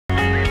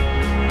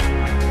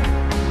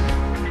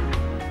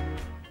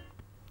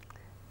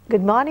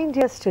Good morning,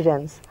 dear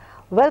students.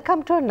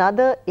 Welcome to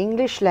another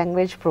English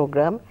language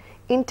program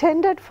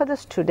intended for the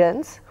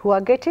students who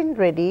are getting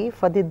ready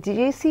for the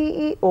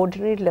GCE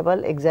Ordinary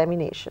Level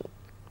Examination.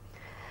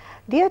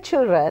 Dear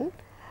children,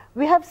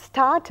 we have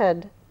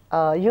started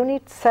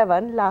Unit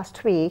 7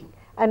 last week,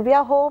 and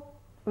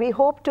we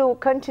hope to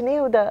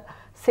continue the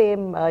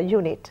same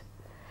unit.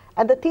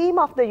 And the theme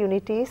of the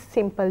unit is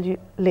Simple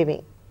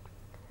Living.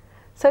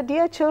 So,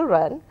 dear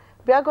children,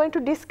 we are going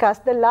to discuss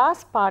the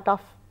last part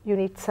of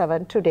Unit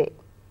 7 today,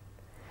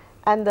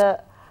 and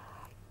the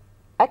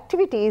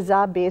activities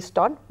are based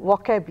on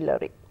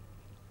vocabulary.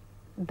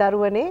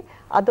 දරුවනේ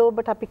අද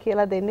ඔබට අපි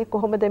කියලා දෙන්නේ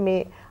කොහොමද මේ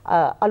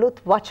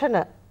අලුත් වචන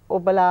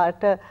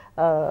ඔබලාට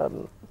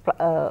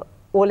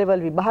O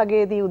level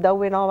විභාගයේදී උදව්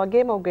වෙනවා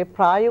වගේම ඔබගේ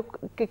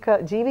ප්‍රායෝගික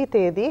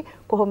ජීවිතයේදී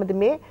කොහොමද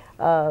මේ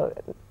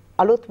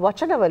අලුත්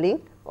වචන වලින්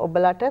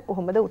ඔබලාට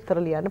කොහොමද උත්තර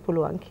ලියන්න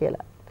පුළුවන්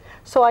කියලා.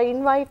 So I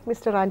invite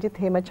Mr. Ranjit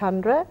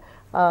Hemachandra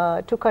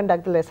to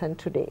conduct the lesson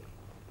today.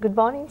 Good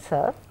morning,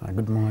 sir.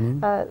 Good morning.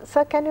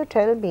 Sir, can you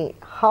tell me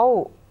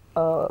how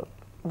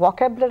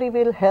vocabulary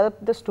will help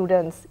the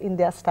students in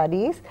their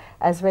studies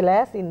as well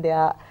as in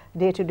their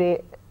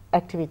day-to-day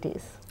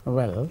activities?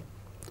 Well,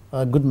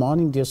 good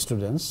morning, dear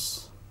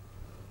students.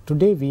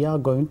 Today we are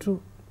going to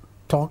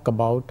talk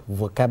about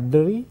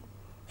vocabulary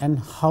and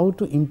how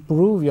to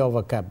improve your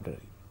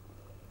vocabulary.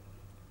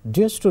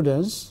 Dear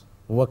students,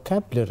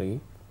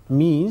 vocabulary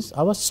means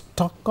our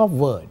stock of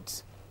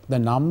words, the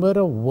number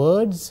of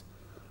words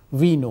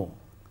we know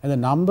and the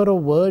number of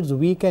words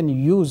we can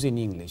use in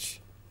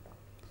English.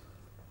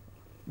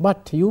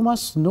 But you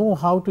must know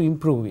how to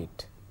improve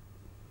it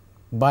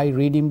by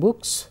reading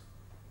books,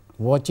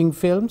 watching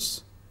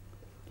films,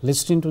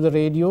 listening to the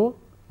radio,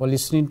 or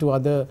listening to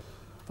other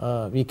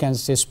we can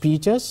say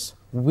speeches.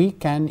 We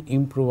can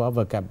improve our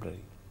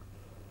vocabulary.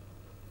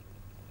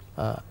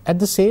 At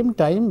the same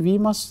time, we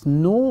must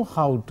know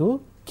how to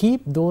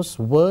keep those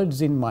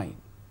words in mind.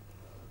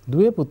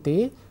 දුවේ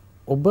පුතේ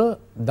ඔබ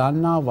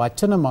දන්නා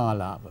වචන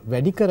මාලාව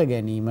වැඩි කර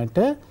ගැනීමට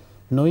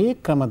නොයෙක්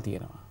ක්‍රම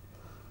තියෙනවා.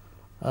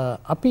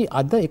 අපි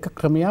අද එක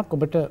ක්‍රමයක්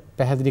ඔබට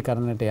පැහැදිලි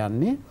කරන්නට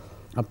යන්නේ.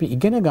 අපි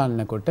ඉගෙන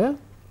ගන්නකොට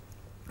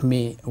මේ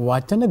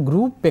වචන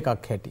group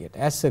එකක් හැටියට.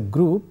 As a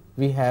group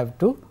we have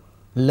to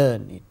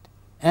learn it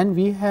and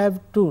we have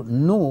to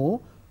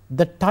know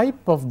the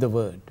type of the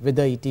word,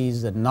 whether it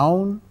is a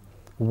noun,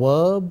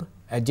 verb,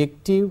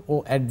 adjective or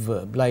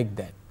adverb, like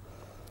that.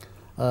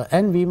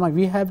 And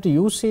we have to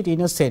use it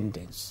in a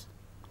sentence.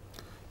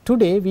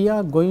 Today we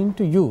are going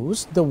to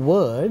use the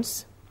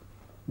words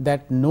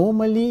that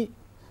normally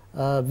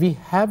we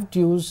have to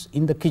use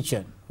in the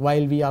kitchen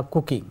while we are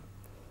cooking.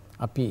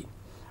 අපි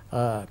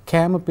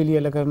කෑම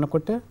පිළියෙල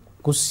කරනකොට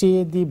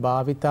කුස්සියේදී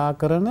භාවිතා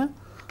කරන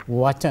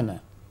වචන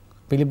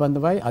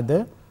පිළිබඳවයි අද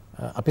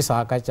අපි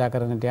සාකච්ඡා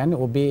කරන්නට යන්නේ.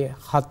 ඔබේ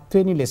 7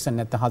 වෙනි lesson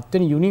නැත්නම් 7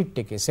 වෙනි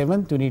unit එකේ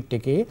 7th unit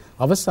එකේ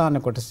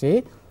අවසාන කොටසේ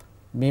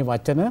මේ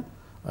වචන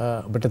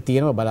ඔබට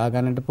තියෙනවා බලා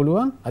ගන්නට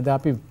පුළුවන්. අද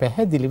අපි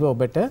පැහැදිලිව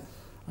ඔබට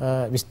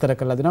විස්තර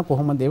කරලා දෙනවා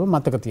කොහොමද ඒව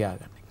මතක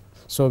තියාගන්නේ.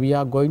 So we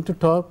are going to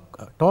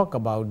talk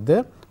about the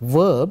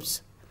verbs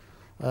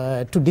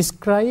to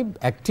describe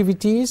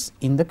activities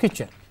in the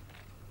kitchen.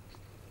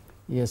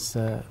 Yes.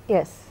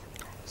 Yes.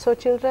 So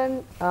children,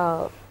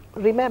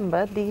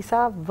 remember these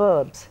are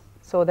verbs.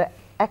 So the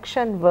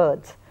action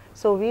words.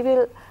 So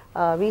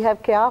we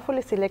have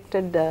carefully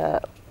selected a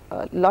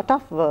lot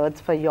of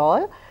words for you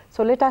all.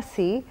 So let us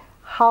see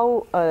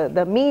how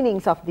the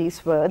meanings of these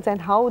words and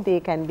how they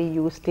can be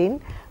used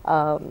in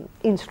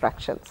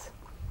instructions.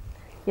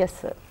 Yes,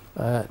 sir.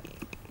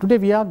 Today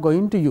we are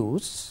going to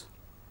use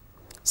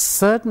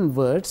certain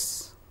words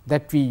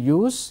that we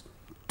use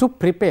to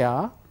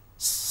prepare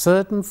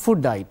certain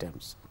food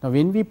items. Now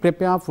when we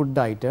prepare food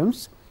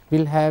items,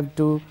 we'll have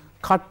to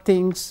cut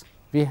things,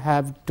 we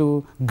have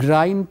to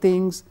grind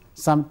things,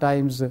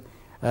 sometimes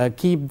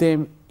keep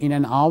them in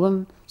an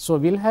oven, so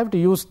we'll have to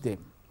use them.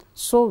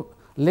 So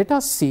let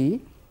us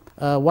see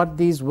what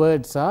these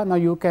words are. Now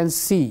you can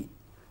see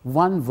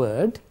one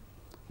word.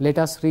 Let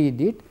us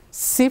read it.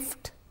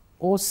 Sift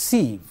or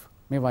sieve.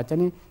 මේ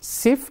වචනේ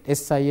sift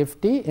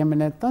SIFT එහෙම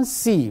නැත්නම්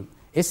sieve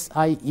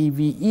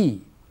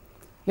SIEVE.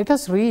 Let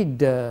us read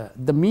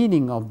the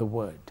meaning of the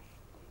word.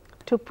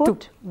 To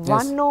put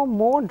one or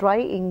more dry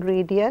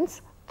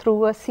ingredients through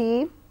a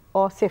sieve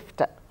or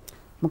sifter.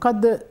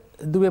 මොකද්ද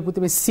දුවේ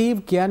පුතේ මේ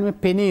sieve කියන්නේ මේ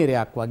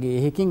පෙනේරයක් වගේ.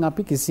 එකකින්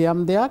අපි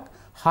කිසියම් දෙයක්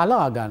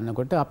හලා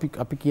ගන්නකොට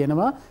අපි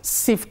කියනවා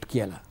sift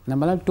කියලා.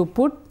 නමල to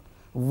put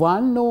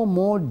one or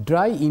more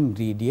dry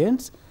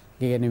ingredients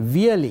කියන්නේ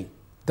වියලි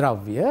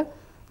ද්‍රව්‍ය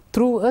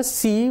through a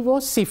sieve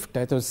or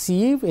sifter. So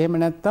sieve එහෙම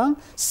නැත්නම්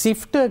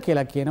sifter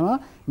කියලා කියනවා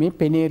මේ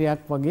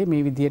පෙනේරයක් වගේ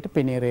මේ විදිහට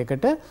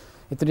පෙනේරයකට.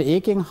 ඒතර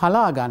ඒකෙන්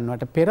හලා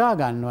ගන්නවට පෙරා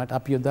ගන්නවට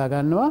අපි යොදා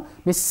ගන්නවා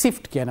මේ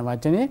sift කියන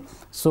වචනේ.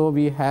 So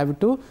we have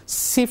to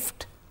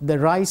sift the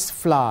rice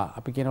flour.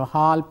 අපි කියනවා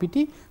හාල්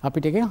පිටි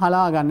අපිට එකෙන්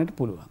හලා ගන්නට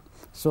පුළුවන්.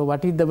 So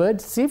what is the word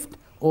sift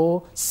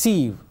or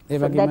sieve?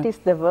 So that is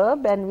the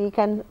verb, and we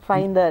can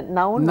find the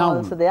noun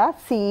also there.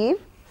 Sieve.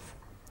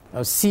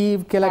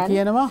 Sieve කියලා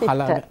කියනවා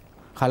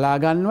කලා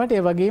ගන්නවට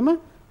ඒ වගේම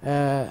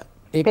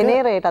ඒක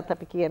පෙනේරයටත්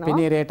අපි කියනවා.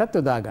 පෙනේරයටත්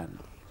යොදා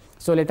ගන්නවා.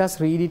 So let us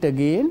read it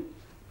again.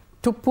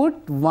 To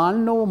put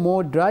one or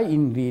more dry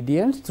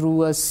ingredients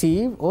through a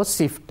sieve or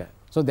sifter.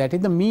 So that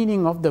is the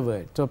meaning of the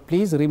word. So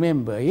please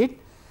remember it.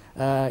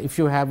 If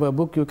you have a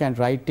book, you can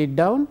write it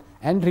down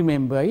and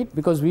remember it,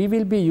 because we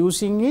will be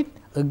using it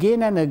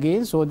again and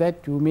again so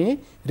that you may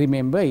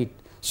remember it.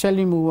 Shall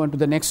we move on to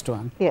the next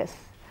one? Yes.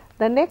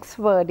 The next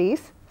word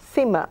is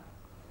simmer.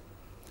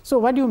 So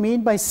what do you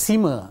mean by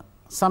simmer?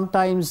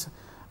 Sometimes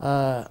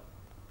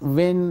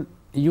when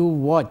you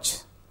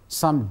watch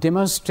some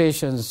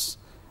demonstrations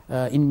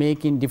in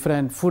making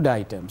different food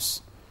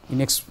items,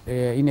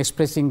 in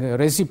expressing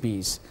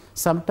recipes,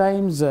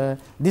 sometimes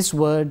this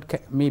word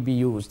may be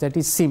used, that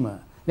is simmer.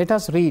 Let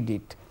us read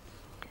it.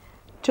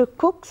 To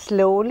cook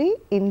slowly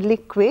in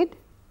liquid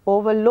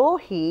over low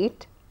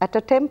heat at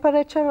a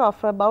temperature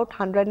of about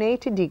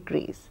 180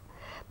 degrees.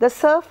 The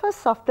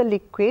surface of the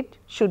liquid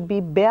should be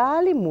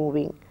barely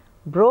moving,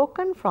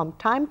 broken from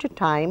time to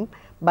time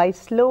by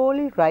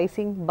slowly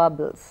rising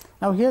bubbles.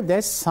 Now here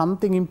there's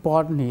something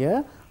important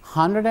here.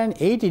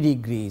 180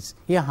 degrees.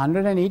 Here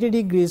 180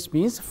 degrees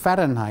means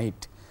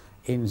Fahrenheit.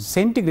 In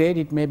centigrade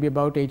it may be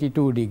about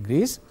 82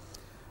 degrees.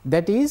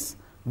 That is,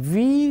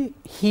 we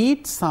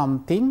heat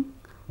something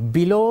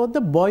below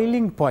the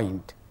boiling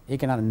point.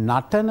 ඒක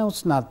නටන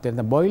උෂ්ණත්වයෙන්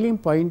the boiling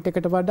point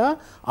එකට වඩා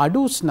අඩු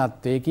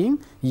උෂ්ණත්වයකින්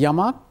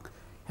යමක්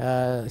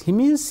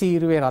හිමින්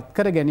සීරුවේ රත්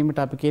කර ගැනීමට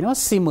අපි කියනවා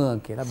simmer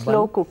කියලා.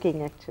 Slow cooking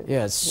actually.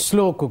 Yes,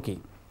 slow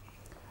cooking.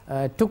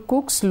 To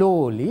cook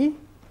slowly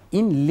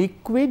in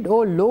liquid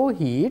or low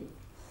heat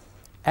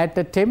at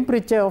a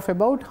temperature of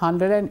about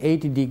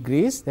 180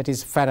 degrees, that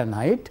is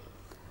Fahrenheit,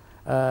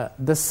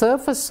 the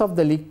surface of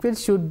the liquid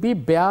should be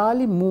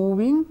barely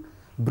moving,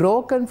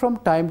 broken from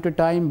time to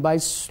time by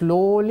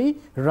slowly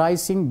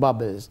rising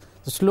bubbles.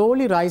 So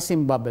slowly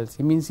rising bubbles,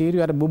 it means here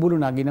you are බුබුලු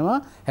නගිනවා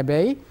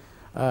හැබැයි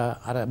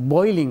අර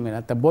boiling වෙන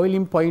නැත්නම්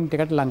boiling point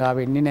එකට ළඟා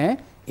වෙන්නේ නැහැ.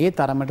 ඒ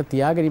තරමට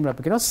තියාගැනීම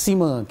අපි කියනවා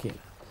simmer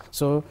කියලා.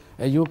 So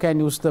you can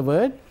use the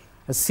word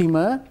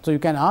simmer. So you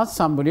can ask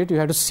somebody to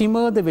have to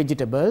simmer the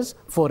vegetables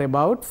for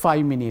about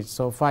 5 minutes,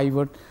 so 5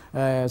 or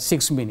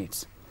 6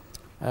 minutes.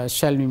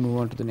 Shall we move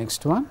on to the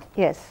next one?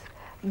 Yes.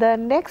 The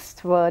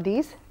next word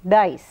is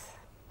dice.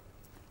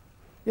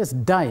 Yes,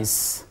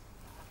 dice.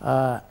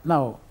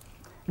 Now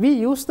we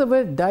use the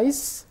word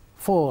dice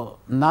for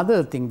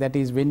another thing, that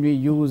is when we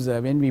use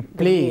when we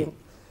play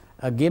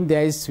a game,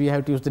 we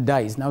have to use the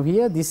dice. Now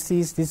here this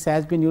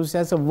has been used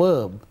as a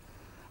verb.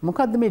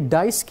 මොකද්ද මේ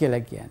dice කියලා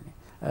කියන්නේ?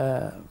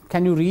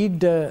 Can you read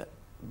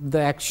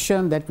the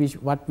action that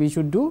what we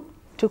should do?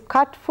 To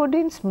cut food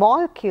in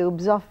small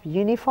cubes of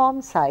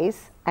uniform size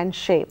and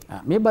shape.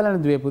 මේ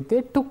බලන්න දුවේ පුතේ,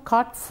 to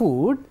cut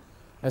food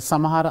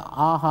සමහර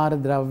ආහාර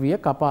ද්‍රව්‍ය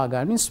කපා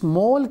ගන්න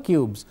small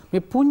cubes, මේ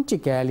පුංචි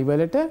කෑලි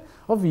වලට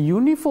of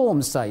uniform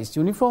size.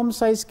 Uniform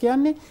size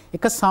කියන්නේ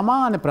එක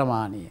සමාන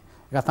ප්‍රමාණය.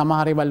 ඒක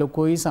සමහර ඒවා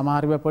ලොකුයි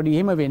සමහර ඒවා පොඩි,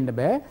 එහෙම වෙන්න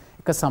බෑ.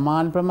 එක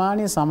සමාන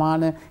ප්‍රමාණය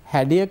සමාන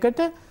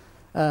හැඩයකට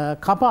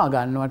කපා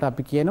ගන්නවට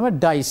අපි කියනවා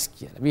dice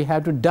කියලා. We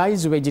have to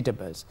dice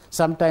vegetables,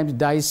 sometimes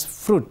dice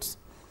fruits,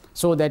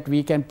 so that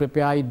we can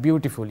prepare it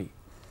beautifully.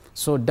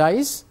 So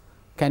dice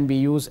can be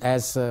used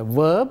as a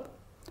verb,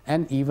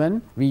 and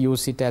even we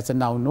use it as a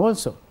noun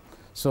also.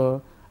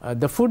 So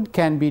the food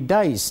can be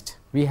diced.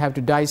 We have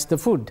to dice the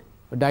food,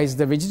 dice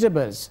the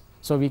vegetables.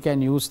 So we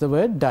can use the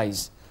word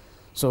dice.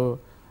 So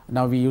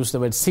now we use the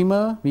word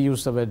simmer, we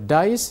use the word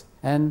dice,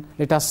 and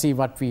let us see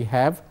what we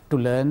have to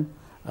learn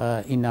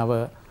in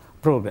our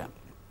program.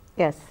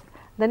 Yes.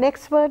 The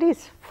next word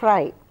is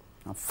fry.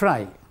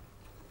 Fry.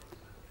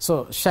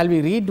 So shall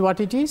we read what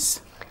it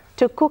is?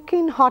 To cook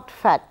in hot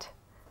fat.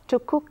 To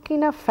cook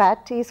in a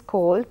fat is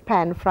called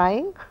pan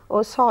frying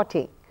or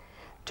sauteing.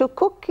 To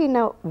cook in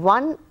a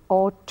 1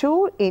 or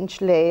 2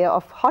 inch layer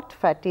of hot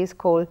fat is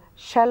called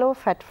shallow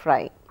fat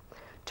frying.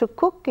 To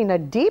cook in a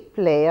deep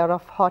layer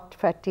of hot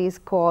fat is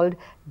called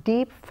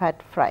deep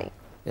fat frying.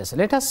 Yes,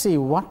 let us see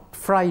what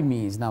fry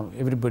means. Now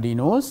everybody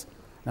knows.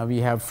 Now we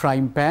have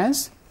frying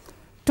pans.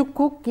 To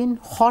cook in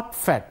hot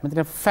fat.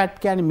 मतलब fat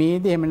කියන්නේ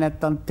මේද එහෙම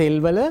නැත්නම් තෙල්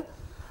වල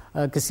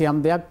කිසියම්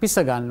දෙයක් පිස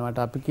ගන්නවට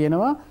අපි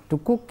කියනවා to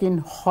cook in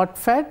hot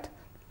fat.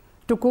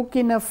 To cook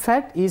in a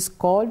fat is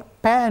called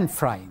pan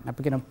frying.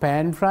 අපි කියනවා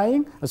pan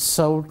frying,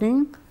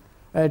 sauteing.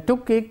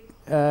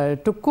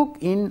 To cook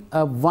in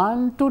a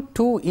 1 to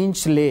 2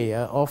 inch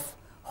layer of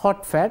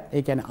hot fat.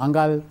 ඒ කියන්නේ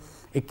අඟල්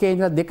එකේ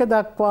ඉඳලා දෙක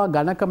දක්වා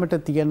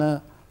ඝනකමට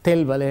තියෙන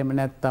තෙල් වල එහෙම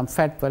නැත්නම්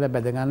ෆැට් වල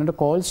බෙද ගන්නට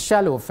called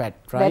shallow fat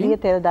frying. වැඩි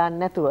තෙල් දාන්න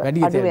නැතුව,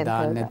 වැඩි තෙල්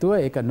දාන්න නැතුව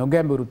ඒක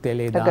නොගැඹුරු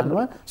තෙලේ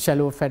දානවා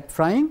shallow fat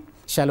frying.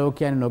 shallow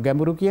කියන්නේ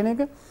නොගැඹුරු කියන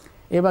එක.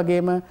 ඒ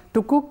වගේම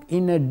to cook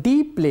in a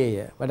deep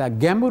layer, වඩා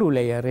ගැඹුරු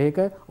layer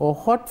එක or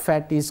hot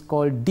fat is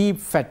called deep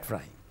fat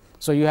frying.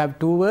 So you have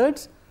two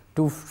words,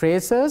 two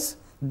phrases,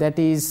 that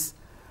is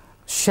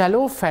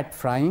shallow fat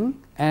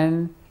frying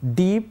and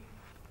deep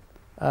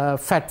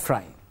fat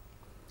frying.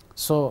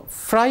 So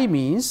fry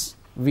means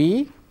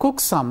we cook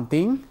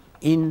something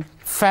in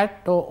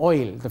fat or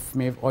oil.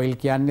 මේ oil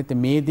කියන්නේ තේ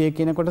මේදේ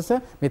කියන කොටස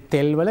මේ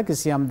තෙල් වල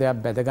කිසියම්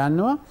දෙයක් බැද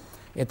ගන්නවා.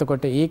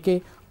 එතකොට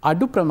ඒකේ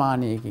අඩු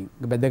ප්‍රමාණයකින්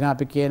බැදගෙන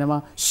අපි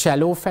කියනවා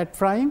shallow fat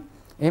frying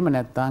එහෙම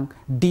නැත්නම්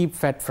deep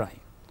fat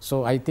frying.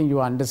 So I think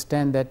you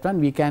understand that one.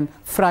 We can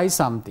fry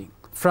something,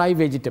 fry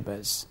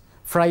vegetables,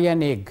 fry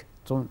an egg.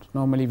 So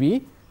normally we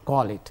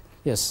call it.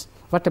 Yes.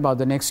 What about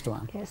the next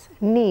one? Yes,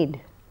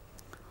 need.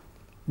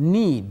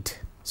 Need.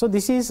 So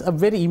this is a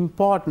very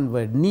important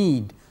word,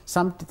 need.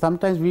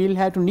 Sometimes we will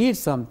have to need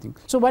something.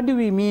 So what do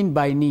we mean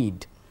by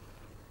need?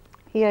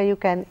 Here you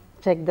can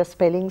check the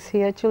spellings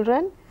here,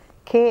 children.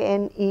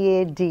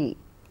 K-N-E-A-D,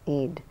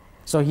 need.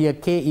 So here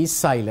K is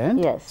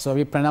silent. Yes. So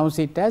we pronounce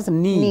it as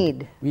need.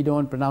 Need. We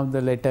don't pronounce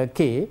the letter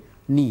K,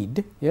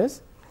 need.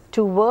 Yes.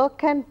 To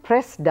work and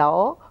press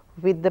dough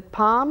with the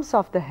palms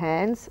of the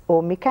hands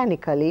or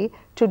mechanically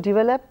to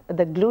develop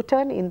the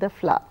gluten in the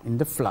flour. In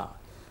the flour.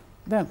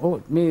 දැන්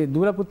මේ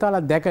දුර පුතාලා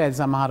දැකලා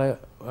සමහර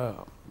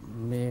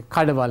මේ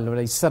කඩවල් වල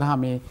ඉස්සරහා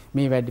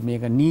මේ වැඩි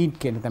මේක නීඩ්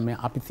කියන තමයි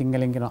අපි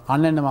සිංහලෙන් කියන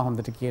අනනවා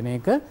හොඳට කියන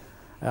එක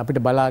අපිට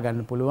බලා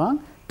ගන්න පුළුවන්.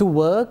 To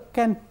work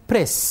and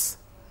press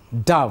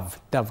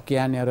dove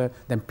කියන්නේ අර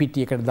දැන්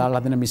පිටියකට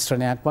දාලා හදන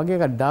මිශ්‍රණයක් වගේ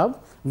එක dove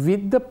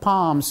with the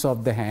palms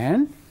of the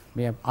hand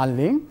මේ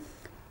අල්ලෙන්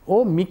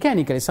or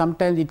mechanically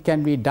sometimes it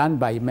can be done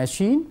by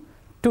machine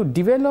to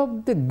develop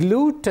the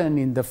gluten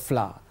in the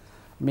flour.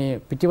 මේ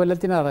පිටිවල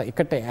තියෙන අර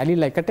එකට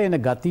ඇලිලා එකට එන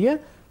ගතිය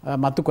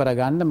මතු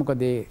කරගන්න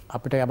මොකද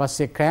අපිට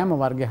අවශ්‍ය ක්‍රෑම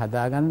වර්ගය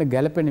හදාගන්න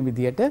ගැළපෙන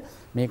විදියට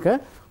මේක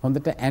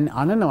හොඳට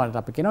අනනවට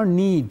අපි කියනවා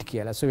need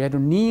කියලා. So we have to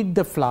knead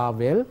the flour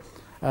well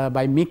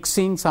by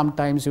mixing.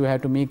 Sometimes you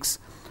have to mix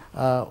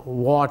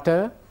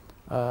water,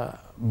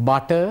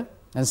 butter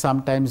and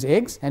sometimes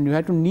eggs and you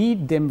have to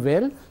knead them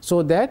well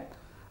so that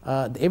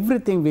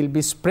everything will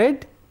be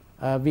spread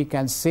we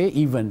can say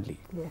evenly.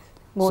 Yes.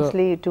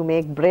 Mostly to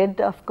make bread,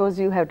 of course,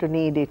 you have to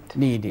knead it.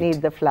 Knead it. Knead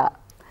the flour.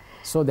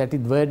 So that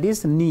word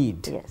is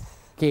need. Yes.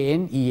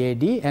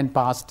 K-N-E-A-D and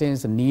past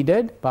tense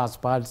needed,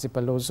 past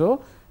participle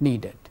also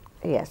needed.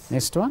 Yes.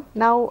 Next one.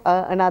 Now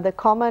another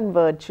common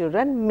word,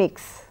 children,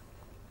 mix.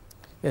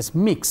 Yes,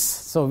 mix.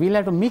 So we'll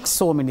have to mix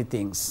so many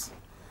things.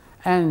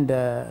 And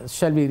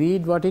shall we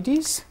read what it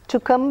is? To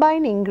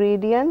combine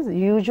ingredients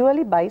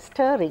usually by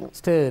stirring.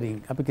 Stirring.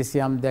 අපි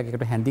කිසියම් දෙයක්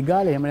එකට හැඳි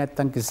ගාලා එහෙම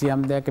නැත්නම්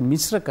කිසියම් දෙයක්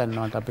මිශ්‍ර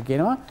කරනවට අපි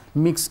කියනවා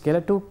mix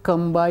කියලා. To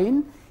combine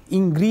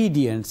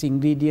ingredients.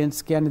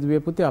 Ingredients කියන්නේ දුවේ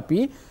පුතේ අපි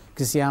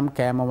කිසියම්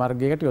කෑම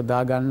වර්ගයකට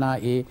යොදා ගන්නා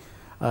ඒ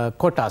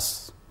කොටස්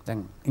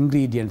දැන්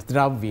ingredients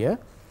ද්‍රව්‍ය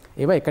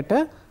ඒවා එකට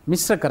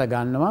මිශ්‍ර කර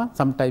ගන්නවා.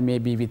 Sometimes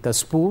maybe with a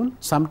spoon.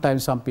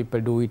 Sometimes some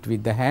people do it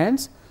with the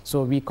hands.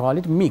 So we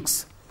call it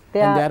mix.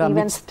 There are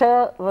even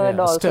stir word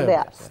also stir.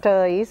 there.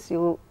 Stir is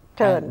you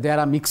turn. And there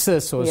are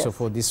mixers also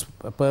for this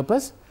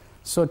purpose.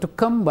 So to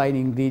combine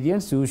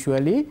ingredients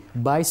usually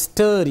by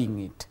stirring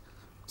it.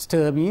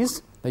 Stir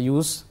means the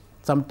use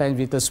sometimes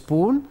with a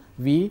spoon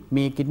we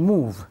make it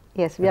move.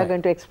 Yes, we are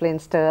going to explain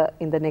stir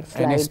in the next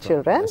slide, next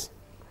children.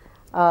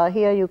 Yes.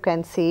 Here you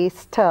can see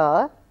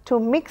stir to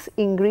mix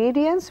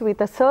ingredients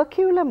with a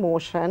circular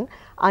motion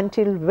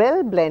until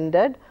well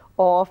blended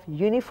of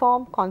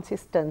uniform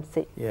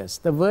consistency. Yes,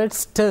 the word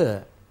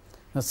stir.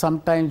 Now,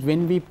 sometimes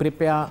when we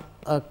prepare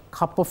a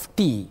cup of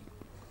tea,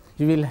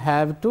 you will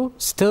have to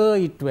stir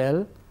it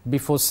well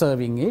before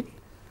serving it.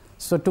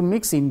 So to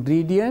mix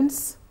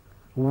ingredients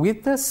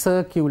with a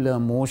circular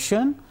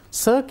motion,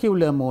 ඒ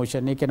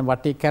කියන්නේ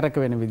වටේ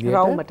කරකවෙන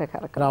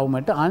විදිහට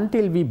රවුමට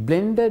until we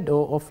blended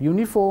of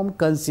uniform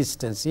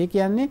consistency. ඒ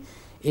කියන්නේ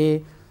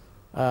ඒ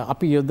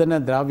අපි යොදන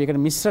ද්‍රව්‍යයකට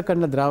මිශ්‍ර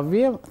කරන ද්‍රව්‍ය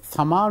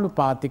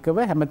සමානුපාතිකව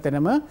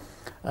හැමතැනම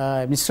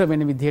මිශ්‍ර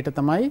වෙන විදිහට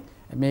තමයි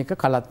මේක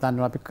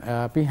කලත්තන්නවා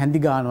අපි හැඳි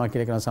ගන්නවා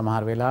කියලා කියන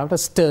සමහර වෙලාවට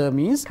stir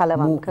means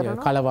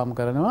කලවම්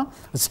කරනවා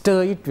stir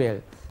it well.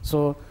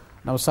 So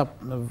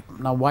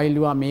now while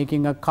you are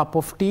making a cup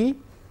of tea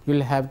you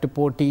will have to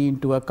pour tea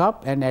into a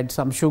cup and add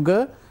some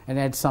sugar and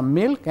add some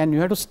milk and you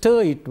have to stir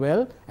it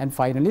well and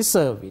finally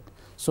serve it.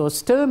 So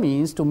stir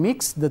means to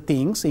mix the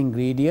things,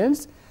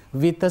 ingredients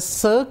with a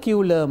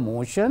circular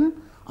motion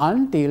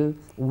until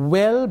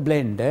well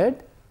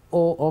blended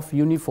or of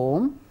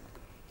uniform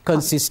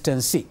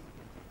consistency.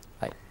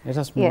 Right. Let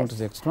us move to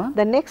the next one.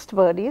 The next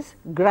word is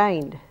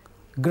grind.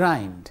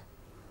 Grind.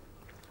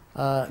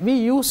 We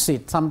use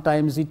it.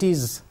 Sometimes it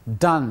is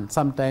done.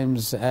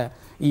 Sometimes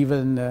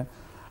even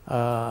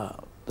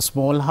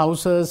small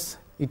houses,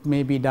 it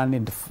may be done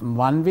in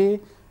one way,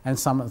 and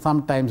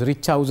sometimes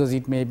rich houses,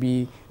 it may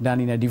be done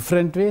in a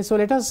different way. So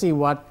let us see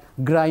what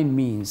grind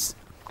means.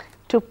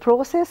 To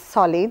process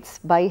solids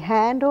by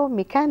hand or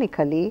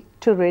mechanically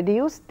to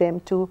reduce them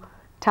to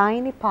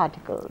tiny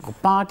particles.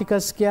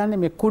 Particles කියන්නේ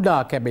මේ කුඩා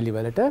කැබලි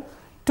වලට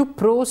to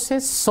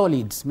process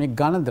solids මේ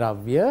ඝන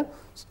ද්‍රව්‍ය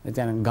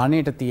එතන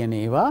ඝනයට තියෙන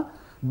ඒවා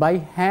by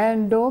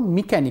hand or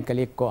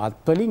mechanically එක්ක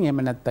අත්වලින් එහෙම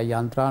නැත්නම්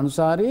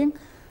යන්ත්‍රානුසාරයෙන්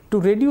to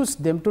reduce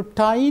them to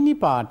tiny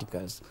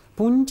particles.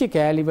 පුංචි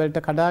කෑලි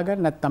වලට කඩා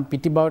ගන්න නැත්නම්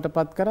පිටි බවට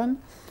පත් කරන්න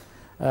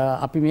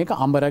අපි මේක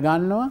අඹර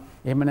ගන්නවා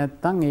එහෙම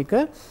නැත්නම් ඒක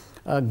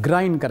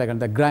grind කරගන්න.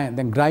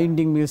 දැන්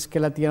grinding mills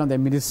කියලා තියෙනවා.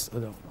 දැන් මිනිස්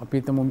අපි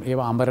හිතමු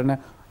ඒවා අඹරන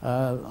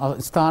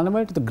ස්ථාන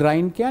වලට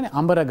grind කියන්නේ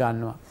අඹර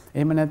ගන්නවා.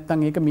 එහෙම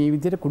නැත්නම් ඒක මේ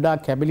විදිහට කුඩා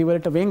කැබලි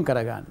වලට වෙන් කර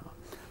ගන්නවා.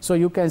 So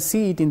you can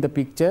see it in the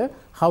picture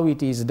how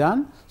it is done.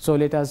 So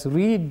let us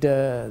read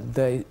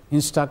the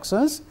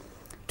instructions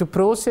to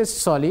process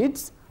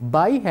solids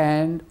by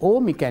hand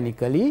or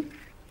mechanically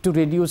to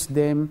reduce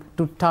them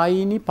to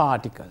tiny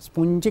particles.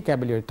 පුංචි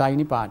කැබලි වල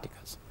tiny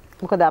particles.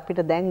 මොකද අපිට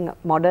දැන්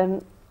modern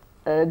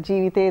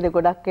ජීවිතයේදී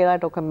ගොඩක්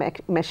වෙලාවට ඔක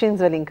machines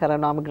වලින්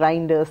කරනවා.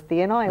 grinders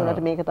තියෙනවා. ඒ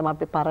වුණාට මේක තමයි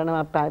අපි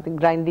පරණ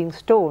grinding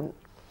stone.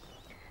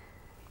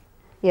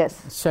 Yes.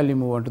 Shall we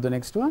move on to the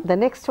next one? The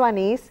next one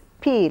is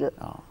peel.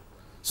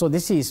 So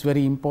this is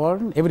very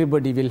important.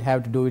 Everybody will have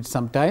to do it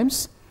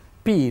sometimes.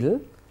 Peel.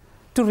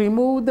 To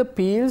remove the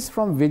peels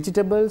from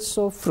vegetables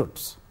or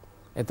fruits.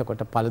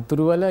 එතකොට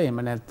පළතුරු වල එහෙම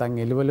නැත්නම්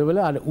එළවලු වල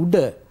අර උඩ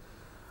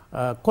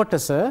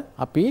කොටස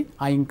අපි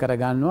අයින්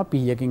කරගන්නවා.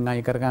 පීයකින්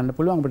අයින් කරගන්න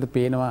පුළුවන්. අපිට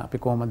පේනවා අපි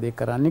කොහොමද ඒක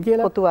කරන්නේ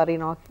කියලා.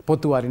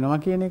 පොතු අරිනවා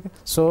කියන එක.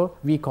 So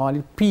we call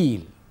it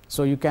peel.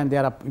 So you can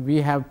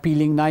we have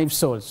peeling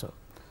knives also.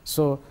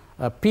 So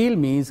peel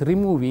means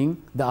removing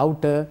the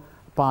outer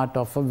part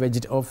of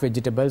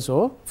vegetables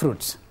or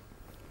fruits.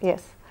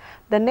 Yes.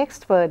 The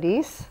next word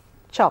is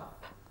chop.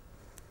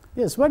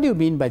 Yes. What do you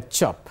mean by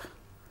chop?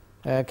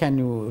 Can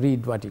you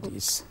read what it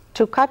is?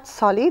 To cut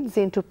solids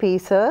into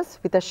pieces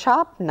with a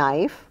sharp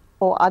knife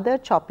or other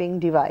chopping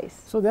device.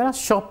 So there are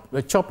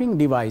chopping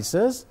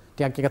devices.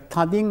 ටිකක් එක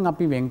තදින්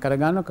අපි වෙන්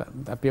කරගන්න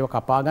අපි ඒව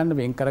කපා ගන්න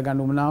වෙන්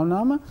කරගන්න උවමනා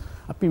වුණාම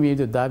අපි මේ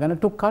විදිහට දාගන්න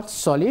to cut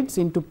solids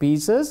into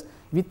pieces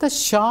with a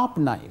sharp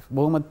knife.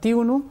 බොහොම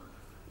තියුණු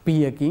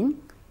පීයකින්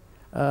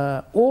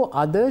or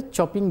other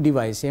chopping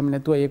device. එහෙම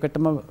නැතුව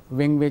ඒකටම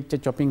වෙන් වෙච්ච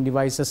chopping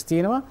devices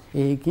තියෙනවා.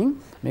 ඒකකින්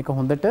මේක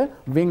හොඳට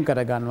වෙන්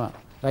කරගන්නවා.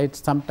 Right?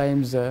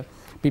 Sometimes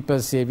people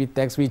say with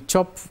axe we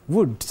chop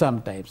wood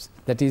sometimes.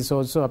 That is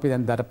also අපි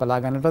දැන් දර පලා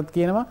ගන්නටත්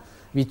කියනවා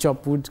we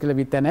chop wood කියලා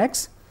with an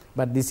axe.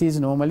 But this is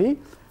normally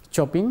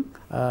chopping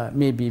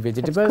maybe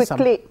vegetables.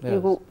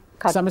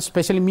 Some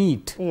especially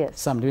meat.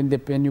 Yes.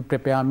 When you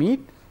prepare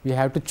meat, we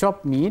have to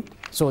chop meat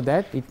so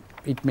that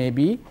it may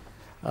be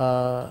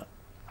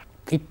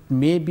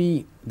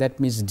that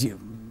means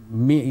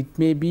it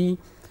may be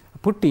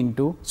put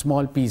into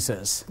small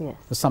pieces. Yes.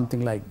 Or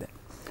something like that.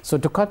 So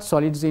to cut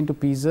solids into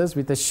pieces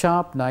with a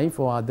sharp knife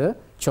or other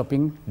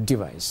chopping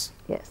device.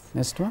 Yes.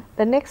 Next one.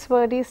 The next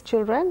word is,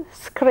 children,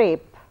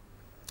 scrape.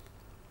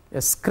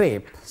 A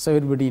scrape. So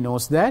everybody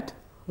knows that.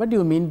 What do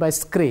you mean by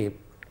scrape?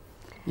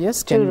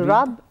 Yes. To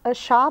rub a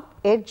sharp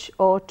edge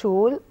or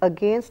tool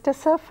against a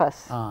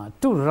surface.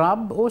 To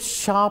rub or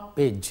sharp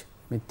edge.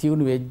 මේ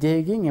තියුණු edge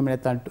එකකින් එහෙම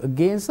නැත්නම්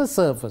against a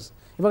surface.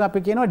 ඒක අපි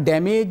කියනවා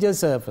damage a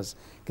surface.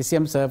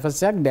 කිසියම්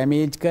surface එකක්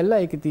damage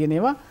කරලා ඒකේ තියෙන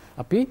ඒවා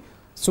අපි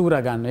සූර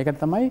ගන්නවා. ඒක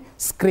තමයි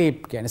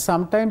scrape කියන්නේ.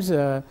 Sometimes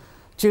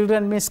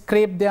children may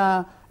scrape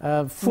their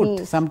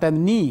foot, sometimes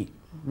knee.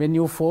 When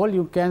you fall,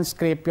 you can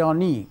scrape your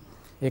knee.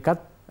 ඒකත්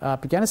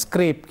අපි කියන්නේ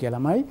scrape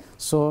කියලාමයි.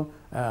 So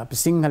අපි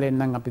සිංහලෙන්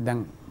නම් අපි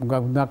දැන්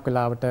ගොඩක්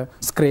වෙලාවට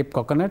scrape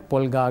coconut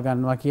පොල් ගා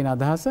ගන්නවා කියන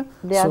අදහස.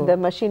 The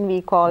machine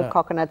we call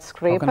coconut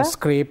scraper. Coconut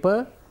scraper.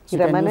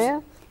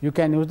 You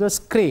can use the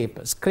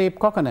scrape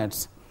coconuts.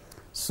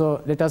 So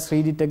let us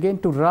read it again.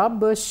 To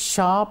rub a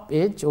sharp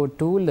edge or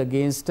tool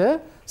against a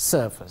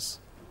surface.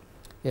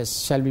 Yes,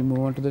 shall we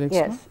move on to the next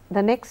one? Yes,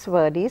 the next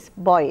word is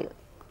boil.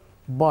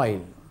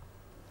 Boil.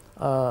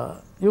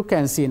 You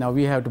can see now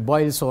we have to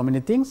boil so many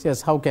things.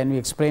 Yes, how can we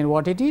explain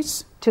what it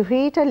is? To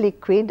heat a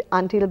liquid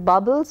until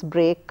bubbles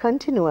break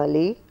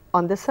continually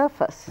on the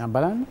surface.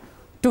 බලන්න.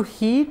 To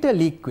heat a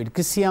liquid,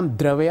 කිසියම්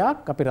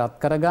ද්‍රවයක් අපි රත්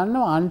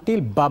කරගන්නවා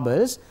until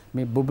bubbles,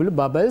 මේ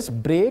bubbles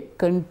break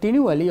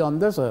continually on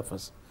the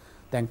surface.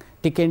 දැන්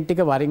ටිකෙන් ටික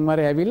වරින් වර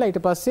ඇවිල්ලා ඊට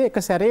පස්සේ එක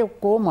සැරේ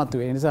ඔක්කොම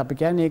මතුවේ. ඒ නිසා අපි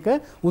කියන්නේ ඒක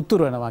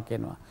උතුරනවා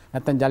කියනවා.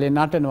 නැත්නම් ජලය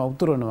නටනවා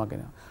උතුරනවා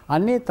කියනවා.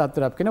 අන්නේ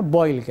තත්ත්වය අපි කියන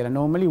boil කියලා.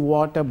 Normally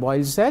water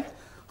boils at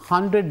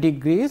 100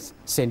 degrees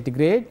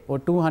centigrade or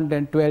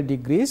 212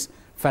 degrees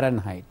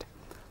Fahrenheit.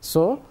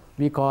 So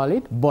we call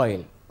it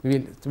boil.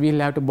 We'll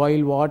have to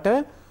boil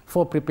water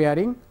for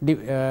preparing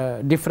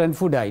different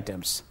food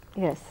items.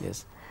 Yes. Yes.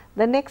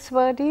 The next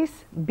word is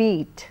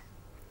beat.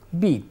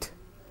 Beat.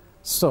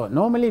 So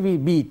normally we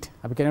beat.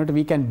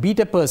 We can beat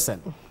a person.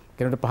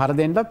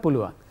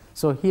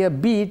 So here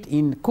beat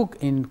in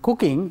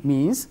cooking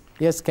means,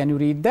 yes, can you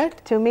read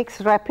that? To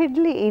mix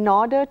rapidly in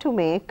order to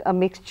make a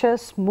mixture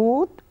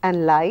smooth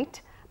and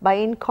light by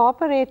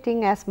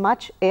incorporating as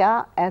much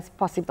air as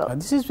possible.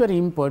 This is very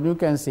important. You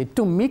can say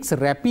to mix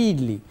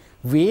rapidly.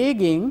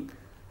 Veging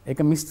එක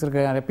mixture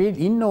කරන rapid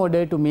in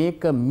order to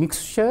make a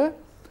mixture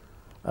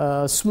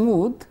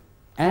smooth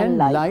and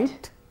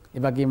light. ඒ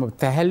වගේම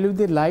තැහැල්ලු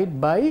විදිහට light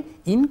by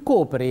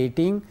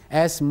incorporating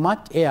as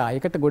much air.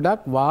 ඒකට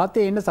ගොඩක්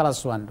වාතය එන්න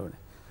සලස්වන්න ඕනේ.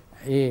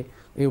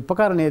 ඒ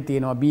උපකරණය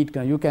තියෙනවා beat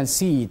කරන. You can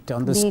see it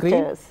on the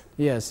screen.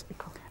 Yes.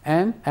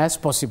 And as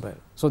possible.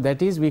 So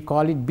that is we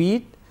call it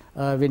beat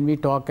when we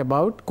talk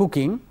about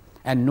cooking,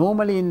 and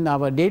normally in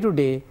our day to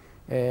day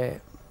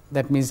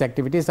that means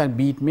activities and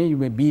beat you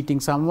may beating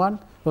someone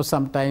So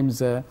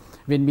sometimes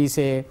when we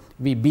say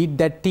we beat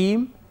that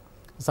team,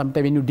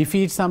 sometimes when you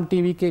defeat some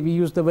team, we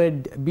use the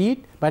word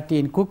beat. But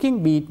in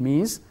cooking, beat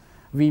means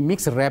we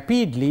mix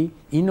rapidly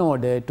in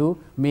order to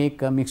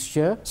make a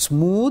mixture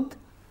smooth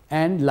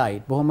and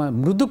light. බොහොම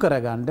මෘදු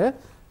කරගන්න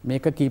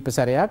මේක කීප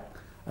සැරයක්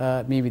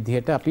මේ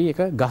විදිහට අපි ඒක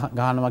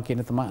ගහනවා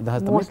කියන තමයි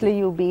අදහස තමයි. Mostly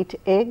you beat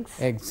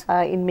eggs.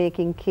 In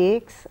making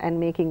cakes and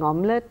making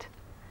omelette.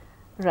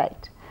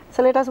 Right.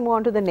 So let us move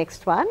on to the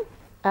next one.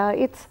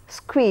 It's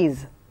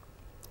squeeze.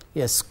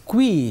 Yes,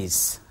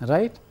 squeeze,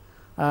 right?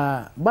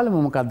 බලමු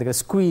මොකක්ද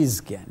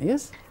squeeze කියන්නේ.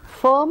 Yes.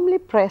 Firmly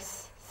press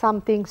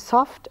something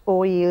soft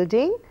or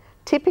yielding,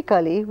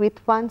 typically with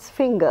one's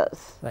fingers.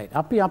 Right.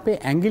 අපි අපේ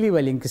ඇඟිලි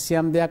වලින්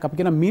කිසියම් දෙයක් අපි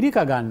කියන මිරික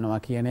ගන්නවා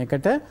කියන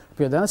එකට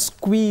අපි යොදන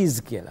squeeze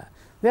කියලා.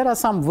 There are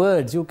some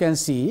words you can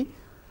see.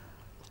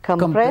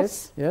 Compress,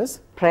 yes.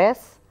 Press,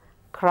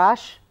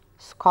 crush,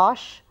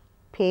 squash,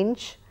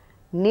 pinch,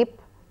 nip,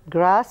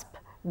 grasp,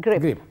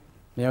 grip.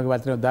 මේ වගේ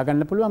වචන යොදා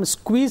ගන්න පුළුවන්.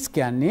 Squeeze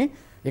කියන්නේ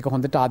ඒක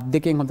හොඳට අත්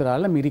දෙකෙන් හොඳට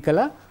අරලා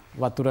මිරිකලා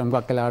වතුර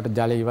මුගක් වෙලාවට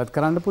ජලය ඉවත්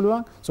කරන්න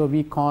පුළුවන්. So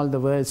we call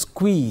the word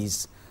squeeze.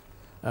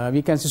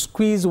 We can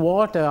squeeze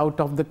water out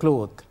of the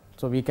cloth.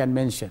 So we can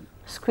mention.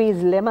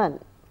 Squeeze lemon.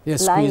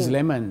 Yes, lime. Squeeze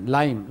lemon,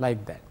 lime,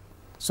 like that.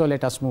 So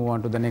let us move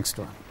on to the next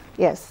one.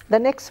 Yes, the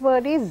next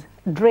word is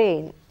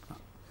drain.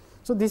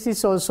 So this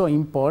is also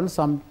important.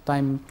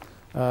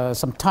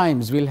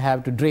 Sometimes we'll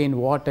have to drain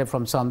water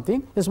from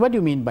something. Yes, what do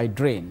you mean by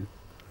drain?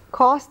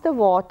 Cause the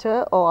water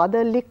or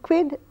other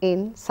liquid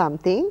in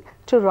something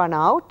to run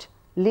out,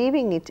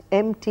 leaving it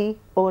empty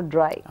or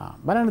dry.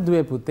 බලන්න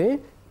දුවේ පුතේ,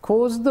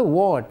 cause the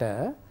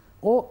water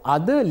or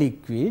other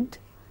liquid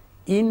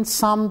in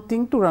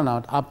something to run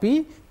out. අපි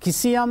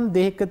කිසියම්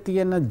දෙයක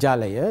තියෙන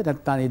ජලය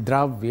නැත්නම්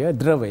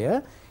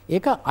ද්‍රවය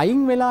ඒක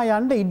අයින් වෙලා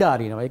යන්න ඉඩ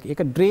අරිනවා.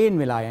 ඒක ඩ්‍රේන්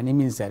වෙලා යන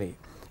හිමින් සැරේ.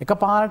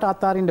 එකපාරට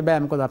අතාරින්න බෑ.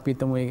 මොකද අපි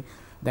හිතමු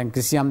දැන්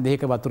කිසියම්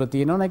දෙයක වතුර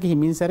තියෙනවනේ ඒක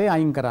හිමින් සැරේ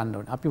අයින් කරන්න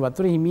ඕනේ. අපි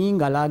වතුර හිමින්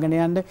ගලාගෙන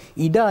යන්න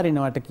ඉඩ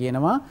අරිනවට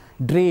කියනවා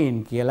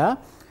drain කියලා.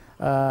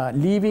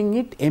 Leaving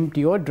it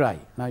empty or dry.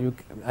 Now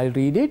I'll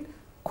read it.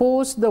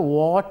 Cause the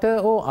water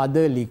or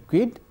other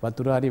liquid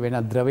වතුර හරි වෙන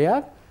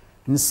ද්‍රවයක්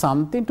in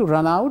something to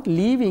run out,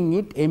 leaving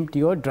it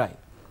empty or dry.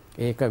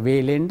 ඒක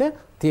වේලෙන්ද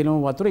තියෙන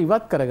වතුර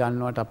ඉවත් කර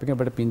ගන්නවට අපි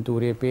අපිට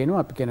පින්තූරයේ පේනවා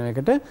අපි කියන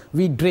එකට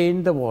we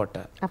drain the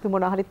water. අපි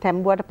මොනවා හරි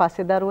තැම්බුවට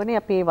පස්සේ දරුවනේ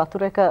අපි ඒ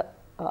වතුර එක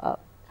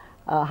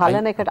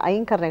හලන එකට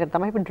අයින් කරන එකට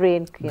තමයි අපි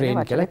drain කියන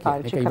වචනේ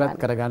පාවිච්චි කරන්නේ. ඒක ඉවත්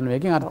කර ගන්න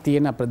එකෙන් අර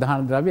තියෙන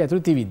ප්‍රධාන ද්‍රව්‍ය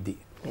ඇතුළේ තිවිද්දී.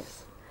 Yes.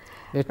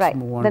 Let's right.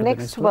 move on the to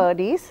next word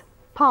is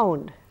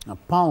pound.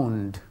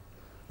 Pound.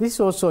 This is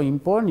also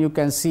important. You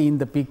can see in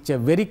the picture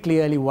very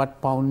clearly what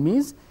pound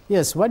means.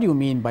 Yes, what do you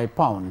mean by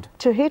pound?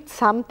 To hit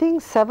something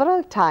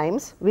several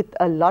times with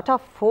a lot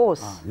of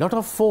force. Lot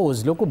of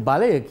force. ලොකු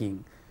බලයකින්.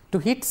 To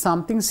hit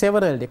something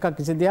several. එකක්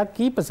කිසි දෙයක්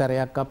කීප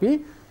සැරයක් අපි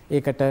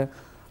ඒකට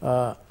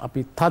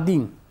අපි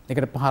තදින්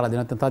ඒකට පහර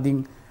දෙනවා. නැත්නම් තදින්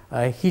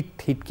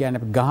hit කියන්නේ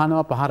අපි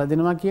ගහනවා පහර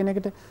දෙනවා කියන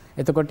එකට.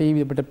 එතකොට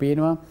අපිට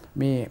පේනවා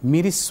මේ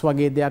මිරිස්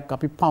වගේ දෙයක්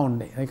අපි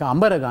pound ඒක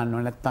අඹර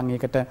ගන්නවා නැත්නම්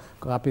ඒකට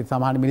අපි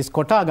සමහර මිරිස්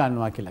කොටා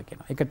ගන්නවා කියලා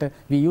කියනවා. ඒකට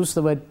we use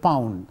the word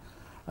pound.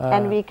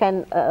 And we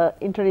can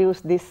introduce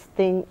this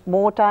thing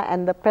mortar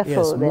and the pestle.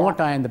 Yes, there.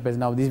 Mortar and the pestle.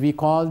 Now we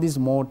call this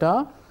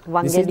mortar.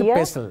 This is the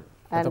pestle.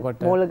 And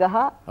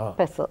molagaha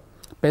pestle.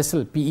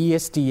 Pestle,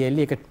 P-E-S-T-L,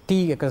 එක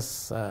T එක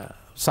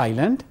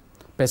silent.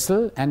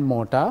 Pestle and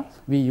mortar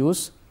we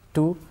use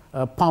to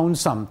pound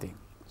something.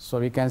 So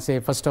we can say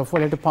first of all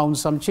we have to pound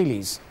some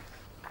chilies.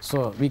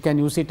 So we can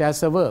use it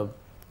as a verb.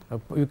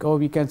 Or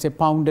we can say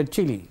pounded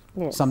chili.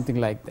 Yes. Something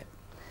like that.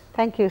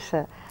 Thank you,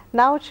 sir.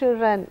 Now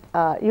children,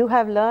 you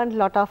have learned a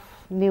lot of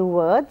new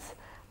words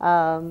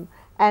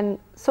and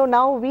so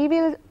now we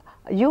will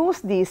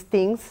use these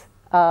things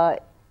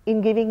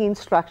in giving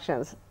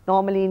instructions.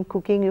 Normally in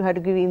cooking you have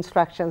to give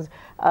instructions.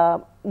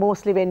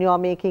 Mostly when you are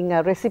making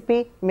a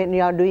recipe, when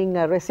you are doing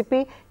a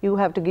recipe, you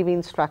have to give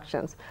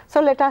instructions. So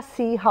let us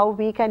see how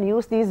we can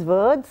use these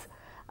words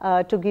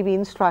to give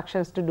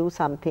instructions to do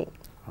something.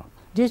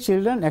 Dear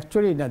children,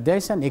 actually there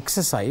is an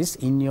exercise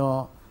in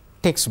your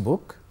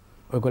textbook.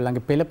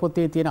 ඔයගොල්ලන්ගේ පෙළ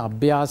පොතේ තියෙන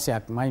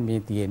අභ්‍යාසයක්මයි මේ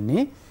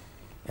තියෙන්නේ.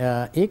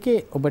 ඒකේ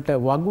ඔබට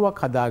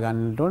වගුවක් හදා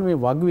ගන්නට ඕනේ. මේ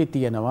වගුවේ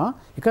තියෙනවා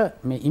එක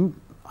මේ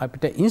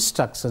අපිට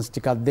ඉන්ස්ට්‍රක්ෂන්ස්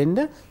ටිකක්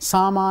දෙන්න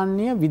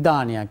සාමාන්‍ය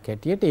විධානයක්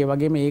හැටියට. ඒ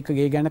වගේම ඒක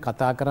ගැන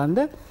කතා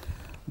කරන්න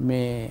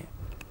මේ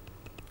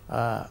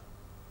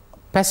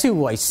passive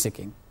voice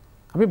එකෙන්.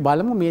 අපි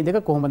බලමු මේ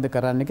දෙක කොහොමද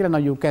කරන්න කියලා.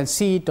 Now you can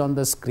see it on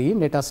the screen.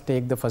 Let us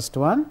take the first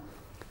one.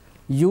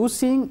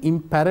 Using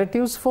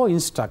imperatives for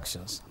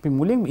instructions. අපි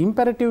මුලින්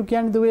imperative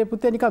කියන්නේ දුවේ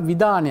පුතේ නිකන්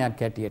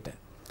විධානයක් හැටියට.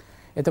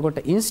 එතකොට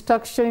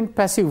instruction in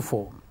passive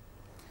form.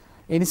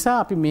 ඒ නිසා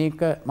අපි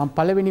මේක මම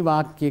පළවෙනි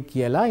වාක්‍යය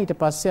කියලා ඊට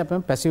පස්සේ අපි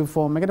passive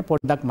form එකට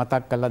පොඩ්ඩක්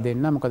මතක් කරලා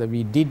දෙන්න. මොකද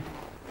we did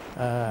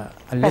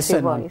a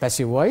lesson on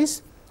passive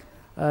voice.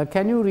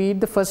 Can you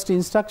read the first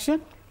instruction?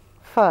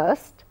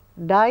 First,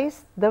 dice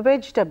the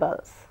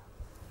vegetables.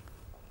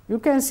 You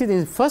can see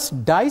this first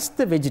dice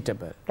the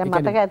vegetable.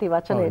 මතක ඇති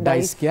වචනේ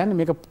dice කියන්නේ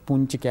මේක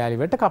පුංචි කෑලි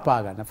වලට කපා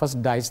ගන්න. First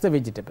dice the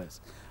vegetables.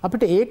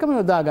 අපිට ඒකම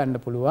යොදා ගන්න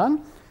පුළුවන්.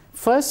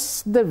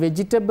 First the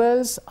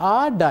vegetables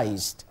are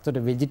diced. So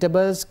the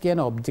vegetables කියන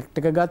object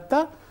එක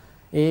ගත්තා.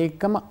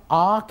 ඒකම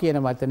are කියන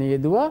වචනේ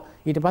යෙදුවා.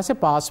 ඊට පස්සේ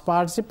past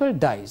participle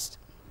diced.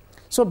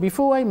 So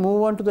before I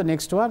move on to the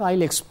next one,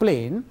 I'll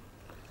explain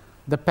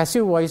the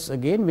passive voice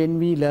again. When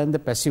we learn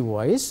the passive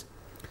voice,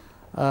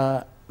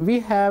 we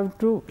have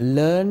to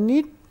learn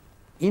it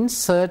in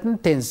certain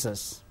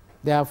tenses.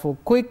 Therefore,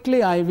 quickly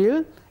I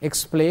will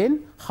explain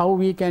how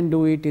we can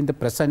do it in the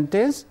present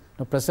tense.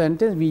 The present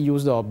tense we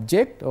use the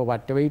object or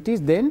whatever it is,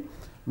 then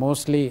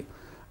mostly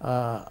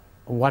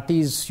what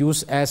is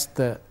used as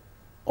the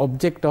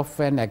object of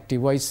an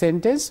active voice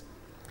sentence,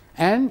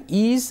 and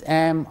is,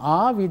 am,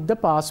 are with the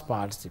past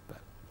participle.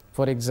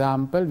 For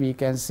example, we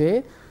can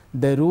say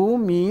the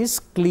room is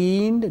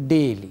cleaned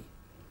daily.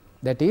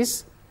 That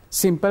is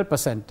simple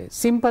present tense.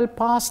 Simple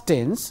past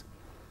tense,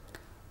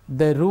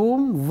 the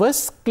room was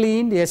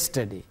cleaned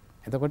yesterday.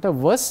 එතකොට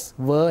was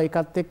were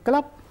එකත්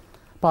එක්කලා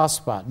past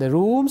part. The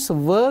rooms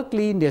were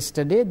cleaned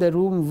yesterday. The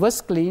room was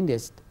cleaned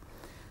yesterday.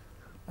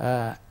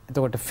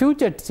 එතකොට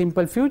future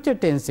simple future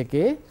tense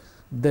එකේ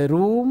the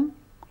room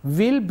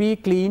will be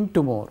cleaned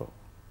tomorrow.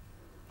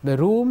 The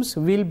rooms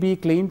will be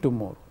cleaned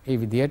tomorrow. ඒ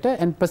විදිහට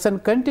and present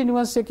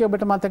continuous එකේ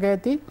ඔබට මතක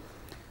ඇති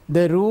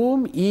the room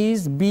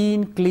is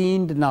being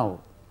cleaned now.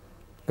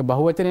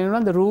 බහුවචනය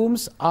වෙනවා the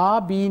rooms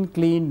are being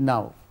cleaned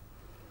now.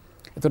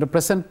 එතකොට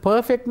present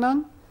perfect නම්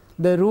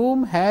the room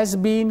has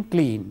been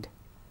cleaned.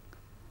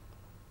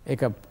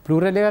 ඒක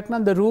plural එකක්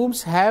නම් the rooms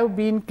have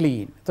been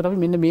cleaned. එතකොට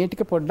අපි මෙන්න මේ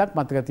ටික පොඩ්ඩක්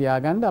මතක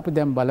තියාගන්න. අපි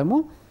දැන් බලමු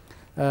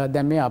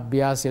දැන් මේ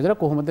අභ්‍යාසය දර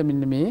කොහොමද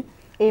මෙන්න මේ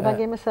ඒ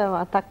වගේම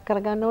මතක්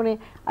කරගන්න ඕනේ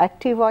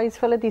active voice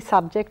වලදී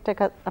subject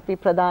එක අපි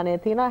ප්‍රධානය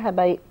තියෙනවා.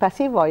 හැබැයි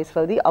passive voice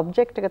වලදී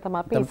object එක තමයි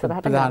අපි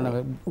ඉස්සරහට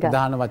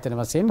ප්‍රධාන වචන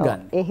වශයෙන්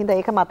ගන්න. ඒ හින්දා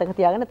ඒක මතක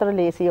තියාගන්න. ඒතර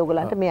ලේසි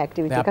ඔයගලන්ට මේ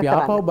activity එක කරන්න.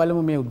 අපි ආපහු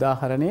බලමු මේ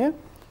උදාහරණය.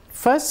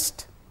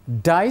 First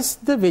dice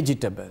the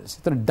vegetables.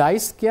 ඒතර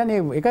dice කියන්නේ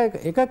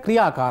එක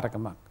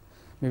ක්‍රියාකාරකමක්.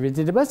 මේ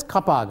vegetables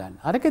කපා ගන්න.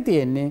 අරක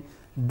තියෙන්නේ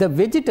the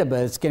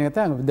vegetables කියන එක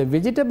තමයි. The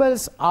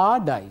vegetables are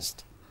diced.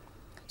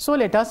 So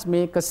let us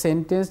make a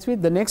sentence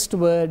with the next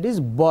word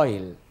is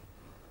boil.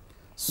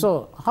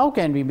 So how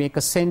can we make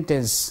a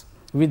sentence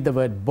with the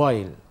word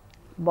boil?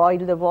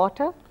 Boil the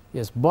water?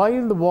 Yes,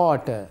 boil the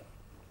water.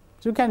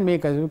 So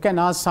you can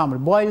ask someone,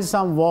 boil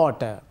some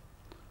water.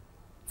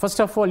 First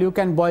of all, you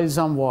can boil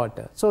some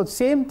water. So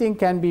same thing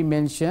can be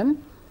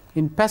mentioned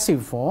in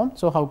passive form.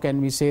 So how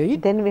can we say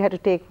it? Then we have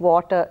to take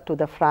water to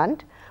the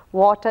front.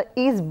 Water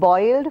is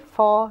boiled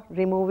for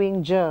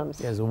removing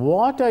germs. Yes,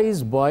 water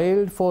is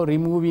boiled for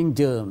removing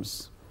germs.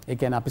 ඒ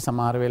කියන්නේ අපි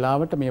සමහර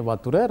වෙලාවට මේ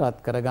වතුර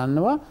රත්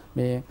කරගන්නවා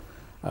මේ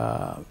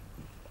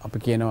අපි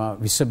කියනවා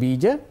විස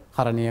බීජ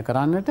හරණය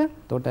කරන්නට.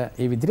 එතකොට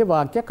ඒ විදිහේ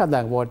වාක්‍යයක්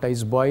හදා water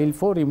is boiled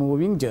for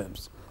removing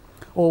germs.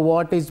 Or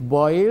water is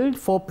boiled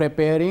for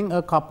preparing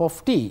a cup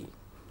of tea.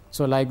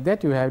 So like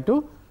that you have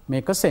to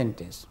make a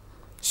sentence.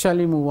 Shall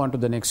we move on to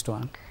the next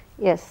one?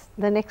 Yes,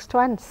 the next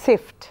one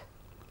sift.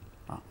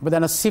 But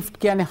then a sift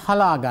කියන්නේ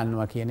හලා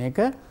ගන්නවා කියන එක.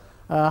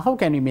 How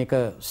can we make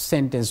a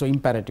sentence or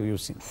imperative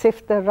using?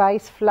 Sift the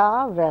rice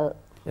flour well.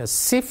 Yes,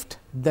 sift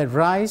the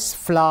rice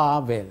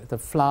flour well. The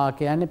flour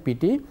කියන්නේ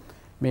පිටි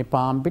මේ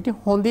පාන් පිටි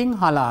හොඳින්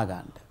හලා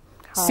ගන්න.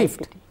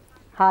 Sift.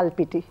 හාල්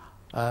පිටි.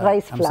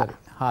 Rice flour.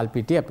 හාල්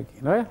පිටි අපි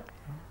කියනවා.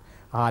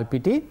 හාල්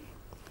පිටි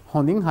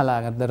හොඳින් හලා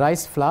ගන්න. The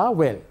rice flour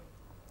well.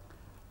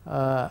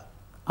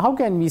 How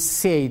can we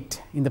say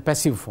it in the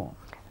passive form?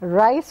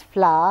 Rice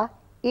flour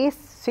is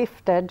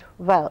sifted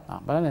well.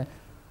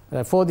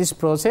 For this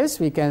process,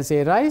 we can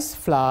say rice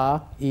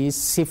flour is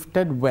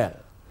sifted well.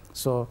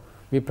 So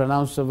we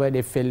pronounce the word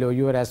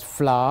FLOUR as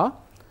flour.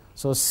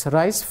 So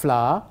rice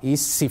flour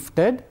is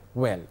sifted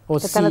well. Or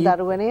එතන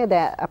දරුවනේ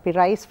දැන් අපි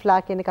rice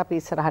flour කියන එක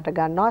අපි ඉස්සරහට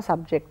ගන්නවා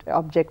subject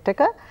object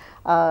එක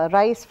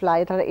rice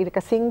flour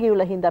ඒක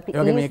singular හින්දා අපි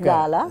is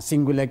දාලා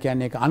singular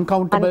කියන්නේ ඒක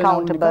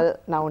uncountable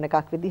noun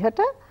එකක් විදිහට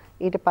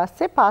ඊට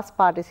පස්සේ past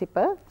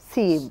participle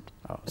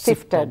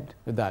sifted.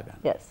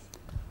 Yes.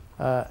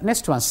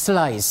 Next one,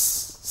 slice.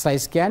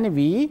 Slice කියන්නේ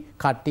we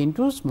cut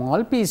into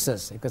small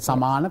pieces. එක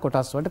සමාන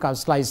කොටස් වලට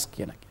slice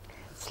කියන එක.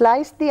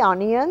 Slice the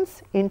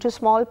onions into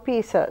small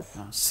pieces.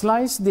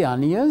 Slice the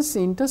onions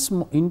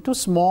into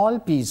small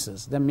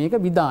pieces. දැන් මේක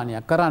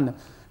විධානයක්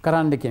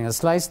කරන්න කියන එක.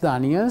 Slice the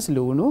onions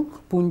ලුණු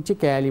පුංචි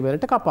කෑලි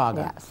වලට කපා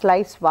ගන්න.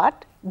 Slice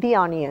what? The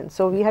onions.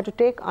 So we have to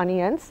take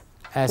onions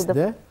as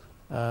the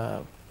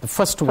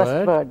first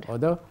word or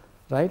the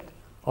right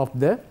of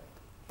the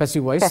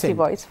passive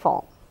voice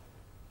form.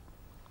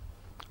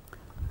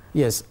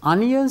 Yes,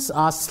 onions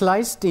are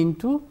sliced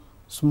into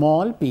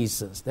small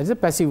pieces. That is a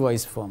passive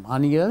voice form.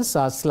 Onions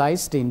are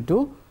sliced into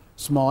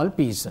small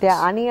pieces. They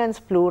are onions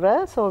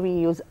plural, so we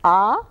use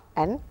are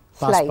and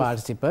sliced. Past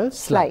participle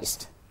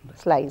sliced.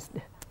 Sliced.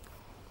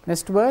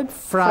 Next word,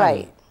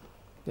 fry.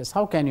 Yes,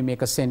 how can you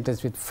make a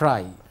sentence with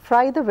fry?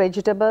 Fry the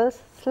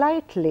vegetables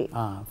slightly.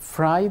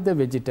 Fry the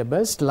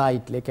vegetables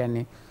slightly.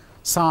 කියන්නේ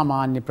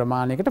සාමාන්‍ය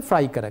ප්‍රමාණයකට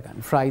fry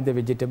කරගන්න. Fry the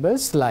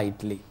vegetables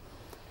slightly.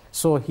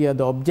 So here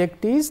the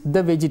object is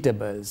the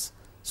vegetables.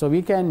 So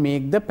we can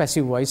make the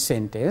passive voice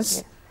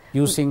sentence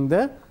using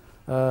the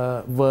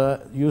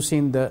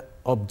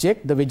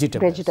object, the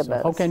vegetables.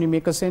 So how can you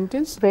make a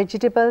sentence?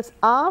 Vegetables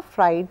are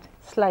fried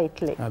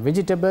slightly.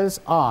 Vegetables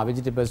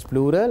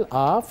plural,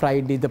 are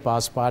fried is the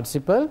past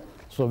participle.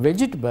 So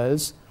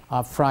vegetables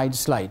are fried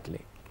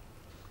slightly.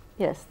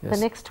 Yes. The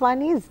next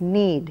one is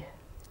need.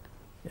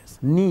 Yes.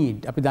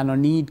 Need. අපි දන්නවා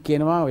need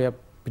කියනවා ඔය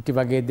පිටි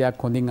වගේ දෙයක්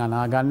හොඳින්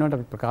අනා ගන්නවට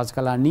අපි ප්‍රකාශ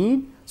කළා need.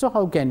 So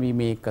how can we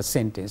make a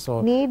sentence?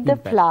 So need the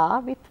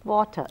flour with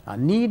water.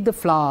 Need the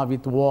flour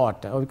with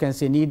water. Or we can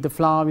say need the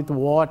flour with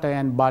water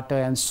and butter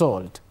and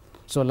salt.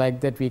 So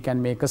like that we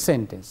can make a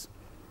sentence.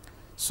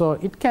 So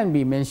it can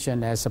be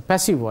mentioned as a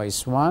passive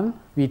voice one.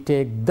 We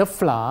take the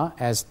flour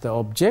as the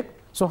object.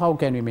 So how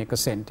can we make a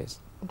sentence?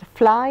 The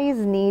flour is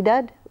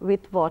needed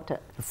with water.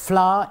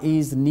 Flour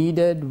is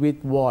needed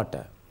with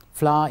water.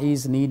 Flour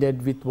is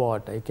needed with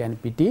water. You can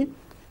පිටි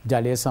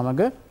ජලය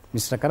සමග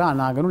මිශ්‍ර කර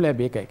අනාගනු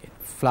ලැබේ එකයි.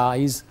 Flour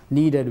is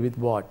needed with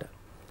water.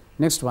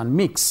 Next one,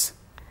 mix.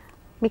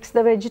 Mix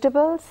the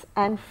vegetables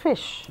and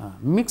fish.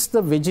 Mix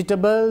the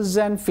vegetables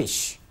and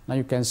fish. Now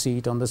you can see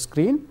it on the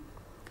screen.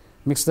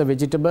 Mix the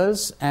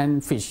vegetables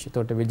and fish.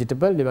 එතකොට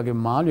vegetable ඒ වගේ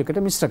මාළු එකට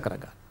මිශ්‍ර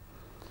කරගන්න.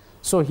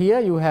 So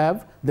here you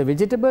have the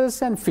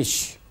vegetables and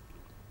fish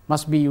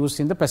must be used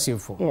in the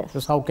passive form. Yes. So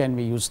how can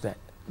we use that?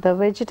 The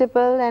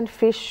vegetable and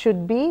fish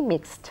should be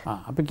mixed.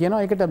 අපි කියනවා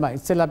ඒකට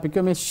ඉස්සෙල්ලා අපි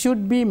කියමු මේ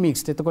should be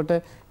mixed. එතකොට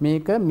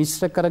මේක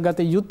මිශ්‍ර කරගත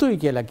යුතුයි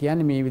කියලා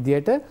කියන්නේ මේ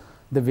විදිහට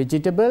the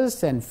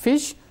vegetables and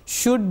fish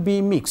should be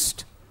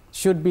mixed.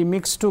 Should be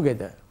mixed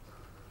together.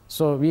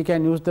 So we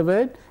can use the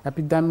word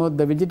අපි දැම්මොත්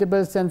the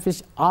vegetables and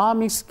fish are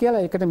mixed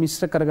කියලා ඒකට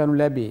මිශ්‍ර කරගනු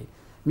ලැබේ.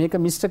 මේක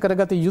මිශ්‍ර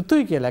කරගත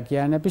යුතුයි කියලා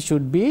කියන්නේ අපි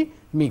should be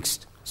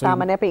mixed. So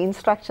සාමාන්‍ය අපි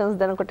instructions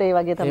දෙනකොට ඒ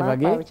වගේ තමයි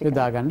පාවිච්චි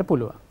යොදා ගන්න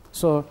පුළුවන්.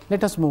 So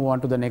let us move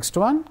on to the next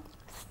one.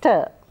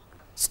 Stir.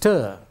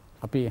 Stir.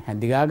 අපි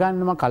හැඳිගා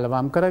ගන්නවා,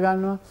 කලවම් කර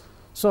ගන්නවා.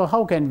 So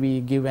how can we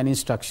give an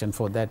instruction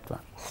for that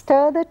one?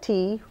 Stir the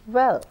tea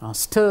well.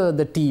 Stir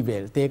the tea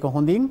well. තේක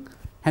හොඳින්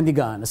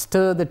හැඳිගාන.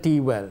 Stir the tea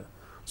well.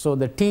 So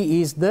the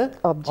tea is the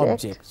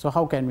object. So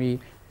how can we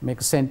make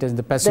a sentence in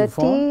the passive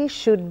form? The tea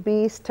should be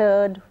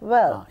stirred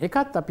well.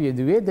 එකත් අපි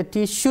යදුවේ the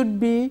tea should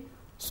be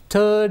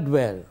stirred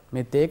well.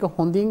 මේ තේක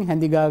හොඳින්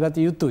හැඳිගාගත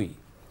යුතුයි.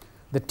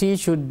 The tea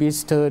should be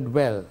stirred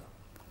well.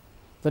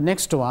 The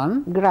next one,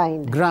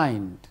 grind.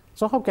 Grind.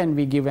 So how can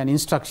we give an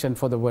instruction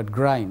for the word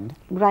grind?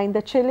 Grind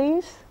the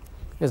chilies.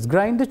 Yes,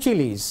 grind the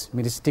chilies.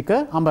 Miris tika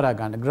ambara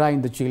ganna.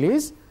 Grind the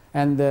chilies.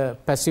 And the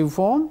passive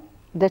form?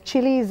 The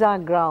chilies are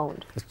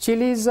ground. The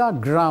chilies are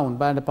ground.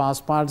 By the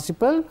past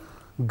participle,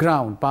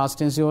 ground. Past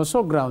tense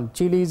also ground.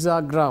 Chilies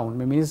are ground.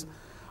 Means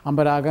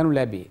ambara ganu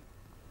labi.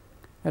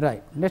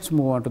 Right. Let's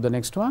move on to the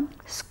next one.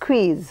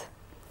 Squeeze.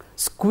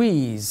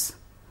 Squeeze.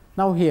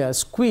 Now here,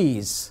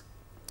 squeeze.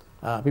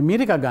 අපි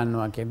මිරික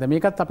ගන්නවා කියන්නේ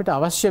මේකත් අපිට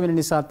අවශ්‍ය වෙන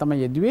නිසා තමයි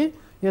යෙදුවේ.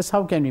 Yes,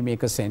 how can we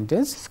make a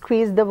sentence?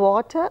 Squeeze the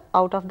water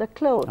out of the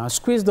cloth.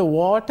 Squeeze the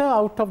water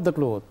out of the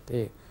cloth.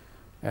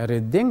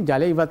 රෙද්දෙන්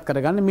ජලය ඉවත්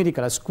කරගන්න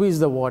මිරිකලා. Squeeze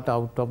the water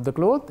out of the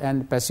cloth.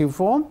 And passive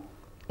form?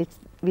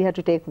 We have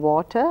to take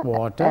water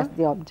as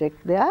the object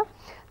there.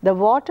 The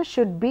water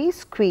should be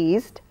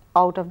squeezed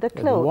out of the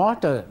cloth. The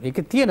water, ඒක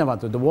තියෙනවා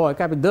තු.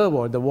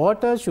 The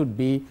water should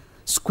be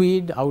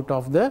squeezed out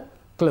of the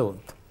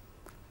cloth.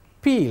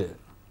 Peel.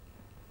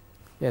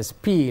 Yes,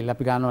 peel.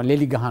 අපි ගන්නවා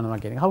ලෙලි ගහනවා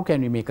කියන එක. How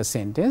can we make a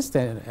sentence?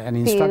 An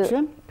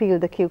instruction? Peel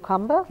the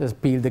cucumber. Yes,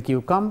 peel the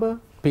cucumber.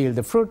 Peel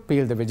the fruit.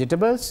 Peel the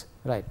vegetables.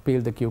 Right.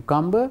 Peel the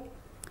cucumber.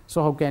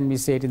 So how can we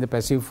say it in the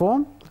passive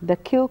form? The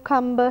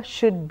cucumber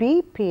should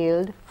be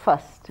peeled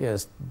first.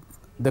 Yes.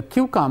 The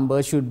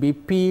cucumber should be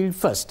peeled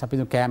first. අපි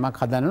කෑමක්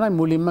හදනවා නම්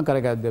මුලින්ම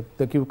කරගන්න.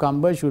 The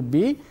cucumber should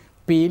be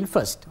peeled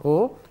first.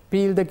 Or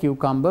peel the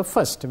cucumber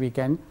first. We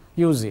can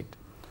use it.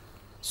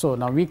 So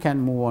now we can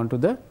move on to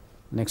the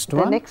next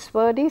one. The next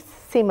word is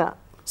simmer.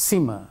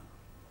 Simmer.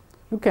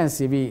 You can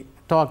see we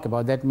talk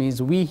about that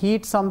means we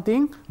heat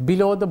something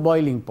below the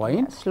boiling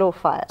point. Slow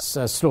fire.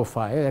 Slow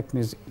fire. That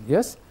means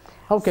yes.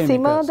 How can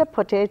simmer the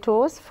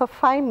potatoes for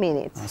 5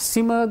 minutes.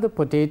 Simmer the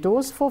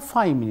potatoes for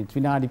 5 minutes.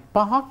 විනාඩි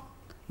 5ක්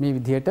මේ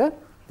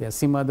විදිහට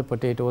simmer the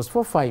potatoes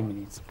for 5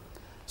 minutes.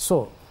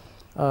 So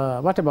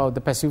what about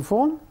the passive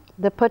form?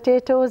 The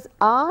potatoes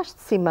are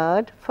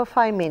simmered for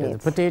 5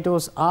 minutes. The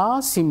potatoes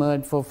are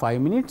simmered for 5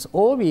 minutes,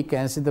 or we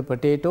can say the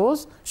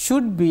potatoes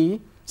should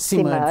be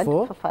simmered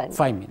for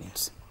 5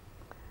 minutes.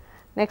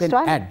 Next then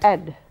one,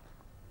 add.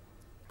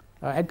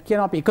 Add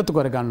කියනවා අපි එකතු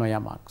කරගන්නවා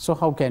යමක්. So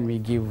how can we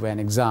give an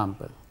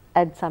example?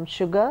 Add some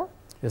sugar.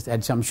 Just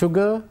add some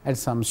sugar. Add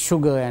some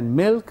sugar and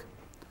milk.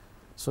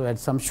 So add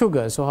some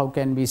sugar. So how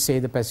can we say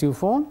the passive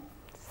form?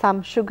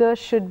 Some sugar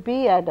should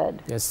be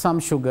added. Yes, some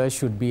sugar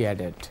should be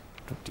added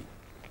to tea.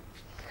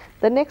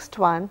 The next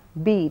one,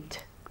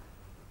 beat.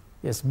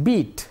 Yes,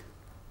 beat.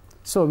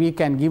 So we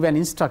can give an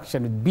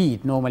instruction with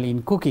beat. Normally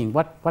in cooking,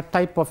 what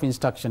type of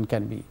instruction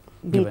can be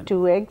given? Beat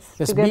 2 eggs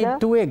yes, together.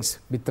 Beat 2 eggs.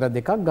 Bitra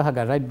dekak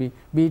gahaga, right?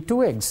 Beat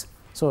 2 eggs.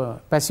 So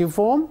passive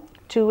form?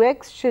 2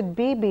 eggs should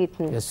be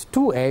beaten. Yes,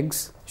 2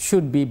 eggs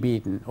should be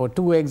beaten, or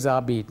 2 eggs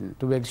are beaten.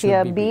 2 eggs should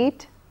Here be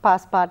beat,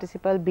 past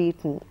participle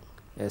beaten.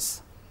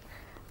 Yes.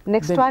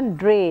 Next Then one,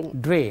 drain.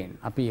 Drain.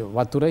 Api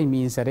watura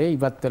means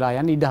ivat vela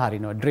yan ida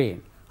harino.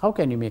 Drain. How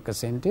can you make a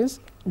sentence?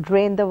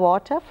 Drain the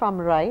water from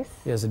rice.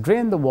 Yes,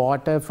 drain the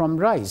water from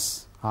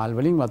rice. හාල්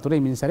වලින් වතුර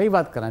හිමින්සරේ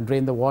ඉවත් කරන්න.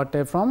 Drain the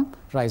water from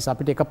rice.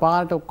 අපිට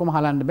එකපාරට ඔක්කොම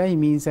හලන්න බෑ.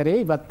 හිමින්සරේ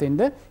ඉවත්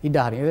වෙන්න ඉඩ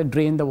හරින.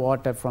 Drain the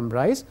water from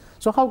rice.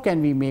 So how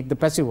can we make the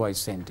passive voice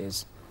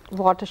sentence?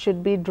 Water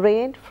should be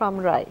drained from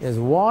rice. Yes,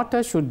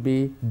 water should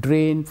be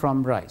drained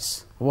from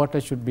rice. Water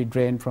should be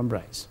drained from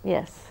rice.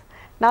 Yes.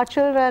 Now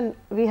children,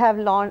 we have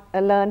learned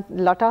a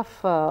lot of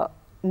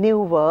new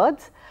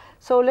words.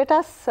 So let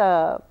us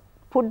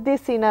put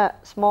this in a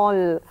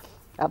small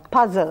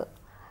puzzle.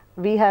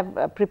 We have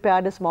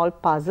prepared a small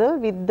puzzle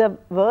with the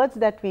words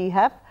that we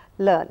have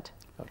learned.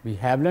 We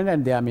have learned,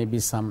 and there may be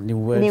some new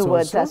words New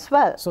words as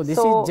well. So this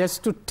is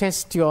just to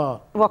test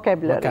your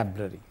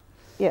vocabulary.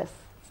 Yes.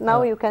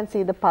 Now you can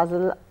see the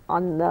puzzle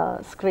on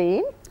the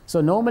screen.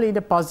 So normally in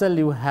the puzzle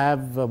you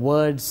have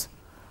words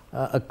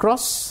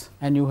across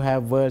and you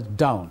have words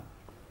down.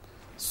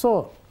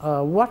 So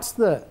what's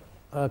the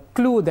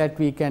clue that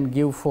we can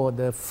give for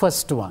the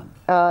first one?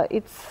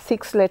 It's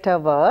 6-letter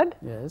word.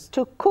 Yes.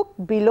 To cook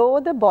below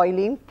the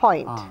boiling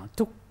point.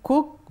 To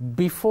cook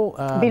before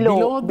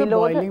below the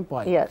boiling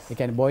point. Yes. You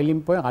can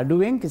boiling point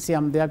අඩුවෙන්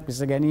කිසියම් දෙයක්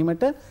පිස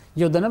ගැනීමට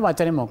යොදන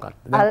වචනේ මොකක්ද?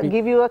 I'll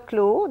give you a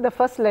clue. The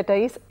first letter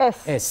is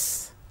S.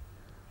 S.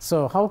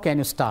 So how can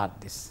you start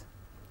this?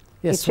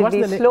 Yes. It should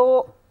be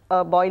slow.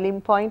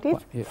 Boiling point is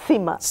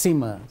simmer.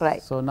 Simmer.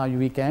 Right. So now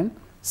we can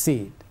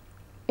see it.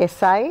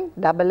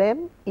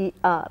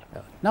 S-I-M-M-E-R.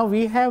 Now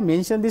we have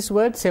mentioned this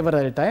word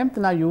several times.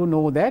 Now you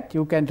know that,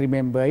 you can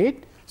remember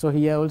it. So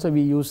here also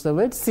we use the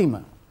word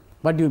simmer.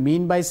 What do you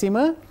mean by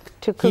simmer?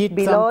 To cook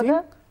below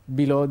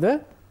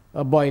the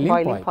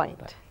boiling point.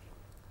 Right.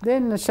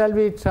 Then shall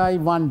we try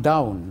one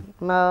down?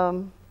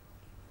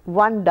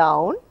 One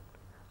down,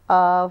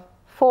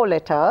 4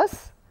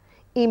 letters,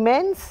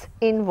 immense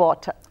in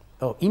water.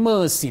 Oh,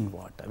 immerse in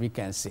water, we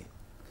can say.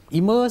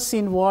 Immerse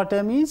in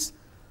water means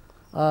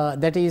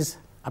that is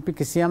අපි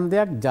කිසියම්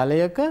දෙයක්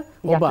ජලයක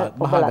ඔබ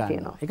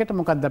බහගන්නවා. ඒකට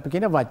මොකක්ද අපි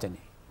කියන වචනේ?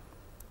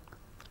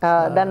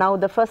 Then now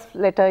the first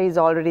letter is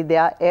already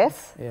there,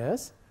 S.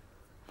 Yes.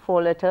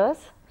 4 letters,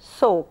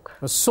 soak.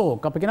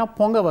 Soak. අපි කියනවා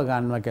පොඟව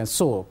ගන්නවා කියන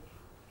soak.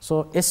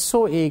 So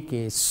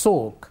S-O-A-K,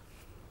 soak.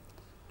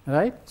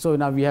 Right? So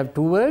now we have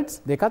 2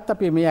 words. දෙකත්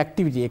අපි මේ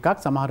activity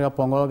එකක් සමහරව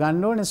පොඟව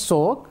ගන්න ඕනේ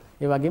soak,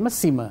 ඒ වගේම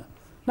simmer.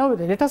 Now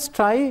let us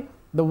try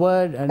the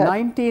word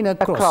 19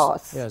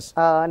 across. Yes.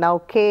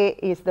 Now K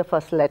is the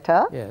first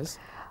letter. Yes.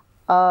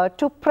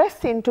 To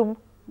press into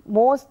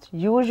most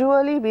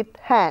usually with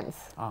hands.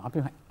 අපි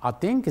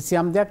අතින්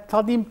කිසියම් දෙයක්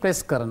තදින්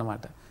press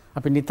කරනවට.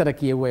 අපි නිතර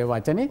කියුව ඒ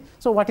වචනේ.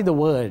 So what is the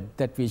word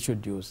that we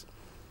should use?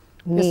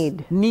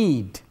 Need. Yes,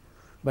 need.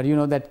 But you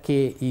know that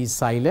K is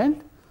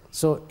silent.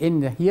 So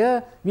in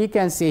here we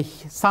can say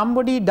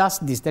somebody does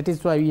this. That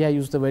is why we have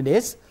used the word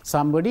S.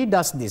 Somebody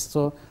does this.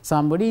 So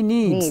somebody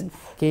needs.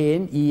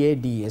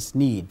 K-N-E-A-D-S,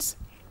 needs.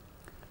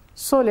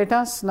 So let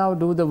us now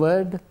do the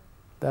word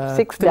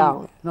 6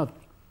 down. No,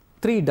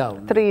 3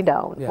 down. 3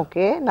 down. Yeah.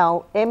 Okay.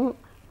 Now M,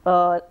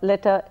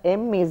 letter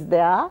M is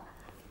there.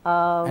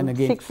 And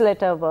again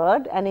 6-letter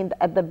word, and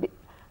at the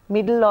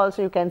middle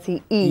also you can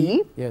see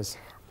E. Yes.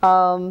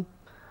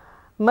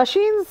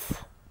 Machines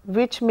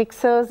which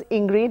mixes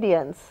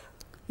ingredients.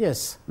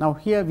 Yes. Now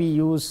here we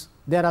use,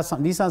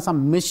 these are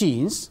some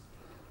machines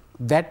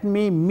that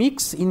may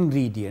mix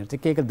ingredients.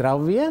 එක එක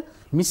ද්‍රව්‍ය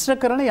මිශ්‍ර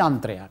කරන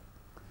යන්ත්‍රයක්.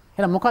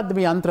 එහෙනම් මොකද්ද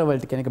මේ යන්ත්‍ර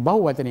වලට කියන එක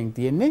බහුව වචනෙන්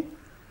තියෙන්නේ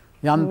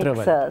යන්ත්‍ර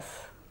වල.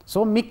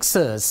 So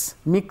mixers.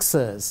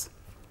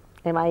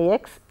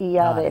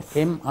 M-I-X-E-R-S.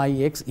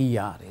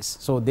 M-I-X-E-R-S.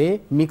 So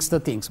they mix the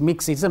things.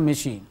 Mix is a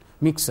machine.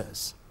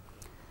 Mixers.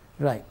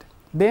 Right.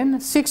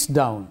 Then 6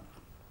 down.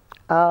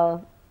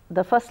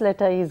 The first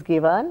letter is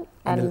given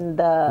and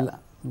the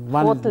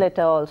 4th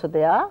letter also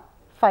there.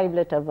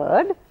 5-letter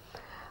word.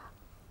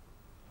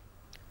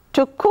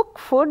 To cook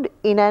food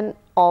in an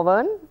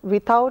oven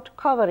without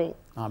covering.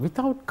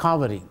 Without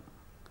covering.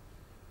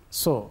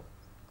 So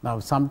now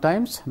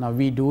sometimes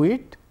we do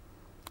it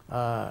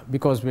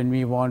because when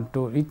we want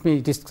to, it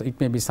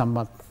may be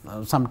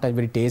sometimes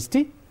very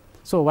tasty.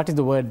 So what is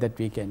the word that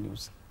we can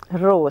use?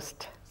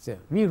 Roast. So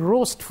we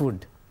roast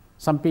food.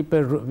 Some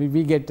people,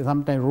 we get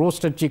sometimes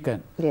roasted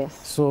chicken.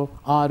 Yes. So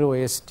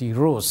R-O-S-T,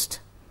 roast.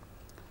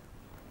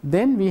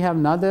 Then we have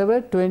another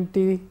word,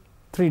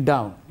 23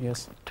 down.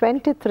 Yes.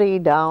 23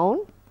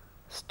 down,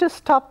 to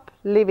stop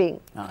living.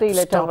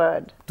 3-letter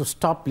word. To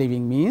stop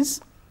living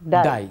means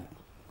die.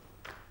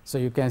 So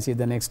you can see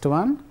the next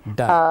one,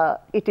 die.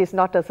 It is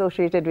not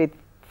associated with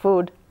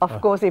food.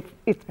 Of course, if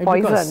it's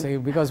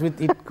poison. Because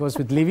it goes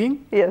with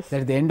living. Yes.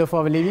 That's the end of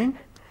our living.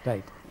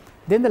 Right.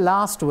 Then the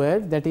last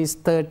word, that is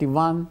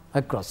 31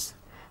 across.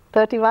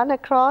 31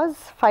 across,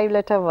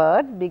 5-letter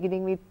word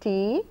beginning with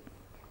T,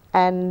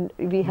 and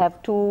we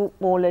have 2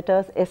 more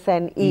letters, S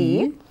and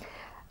E.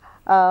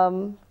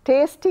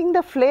 tasting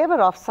the flavor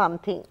of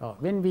something.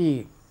 When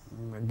we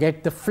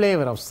get the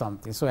flavor of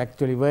something. So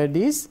actually word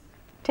is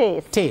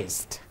Taste.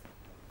 taste.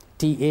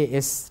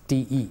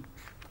 T-A-S-T-E.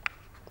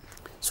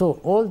 So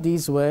all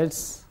these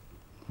words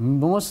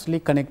mostly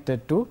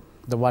connected to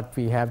the what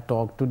we have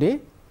talked today.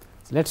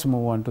 So let's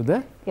move on to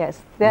the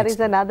Yes, there next is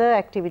another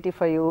activity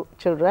for you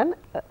children.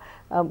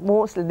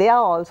 Mostly they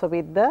are also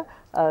with the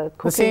cooking.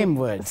 the same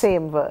words.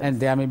 Same words. And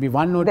there may be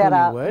one or there two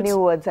are new words. new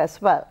words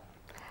as well.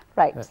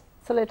 Right.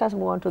 So let us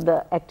move on to the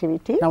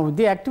activity. Now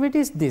the activity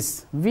is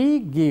this. We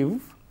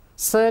give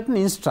certain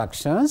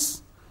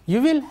instructions.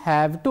 You will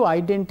have to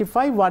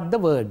identify what the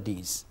word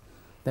is.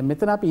 දැන්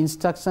මෙතන අපි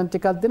instruction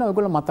ටිකක් දෙනවා.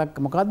 ඔයගොල්ලෝ මතක්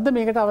මොකද්ද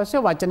මේකට අවශ්‍ය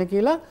වචන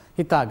කියලා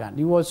හිතා ගන්න.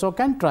 You also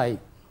can try.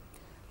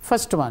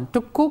 First one, to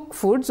cook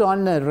foods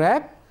on a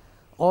rack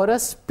or a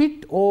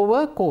spit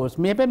over coals.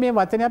 මේ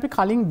වචනේ අපි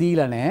කලින්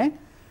දීලා නැහැ.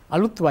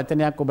 අලුත්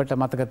වචනයක් ඔබට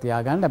මතක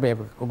තියාගන්න. හැබැයි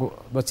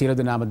ඔබ සියලු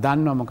දෙනාම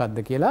දන්නවා මොකද්ද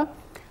කියලා.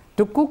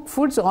 To cook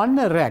foods on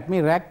a rack.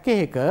 මේ rack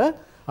එකක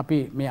අපි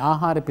මේ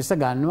ආහාර පිස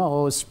ගන්නවා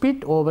or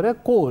spit over a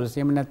coals.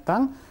 එහෙම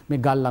නැත්නම් මේ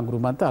ගල්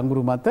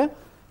අඟුරු මත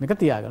මේක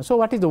තියාගන්න. So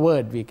what is the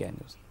word we can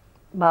use?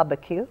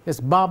 Barbecue. Yes,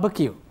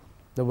 barbecue.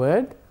 The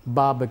word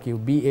barbecue.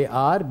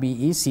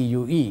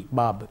 B-A-R-B-E-C-U-E.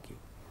 Barbecue.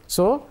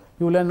 So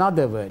you learn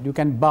another word. You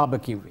can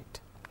barbecue it.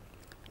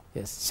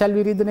 Yes. Shall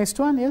we read the next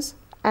one? Yes.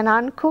 An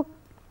uncooked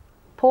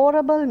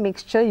pourable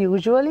mixture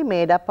usually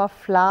made up of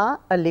flour,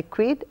 a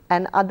liquid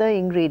and other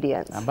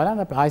ingredients. බලන්න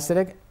අපි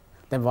ආයෙත්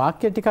දැන්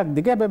වාක්‍ය ටිකක්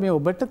දිග හැබැයි මේ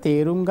ඔබට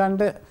තේරුම් ගන්න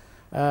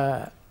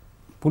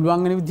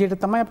පුළුවන් වෙන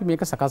විදිහට තමයි අපි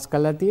මේක සකස්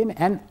කරලා තියෙන්නේ.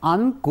 And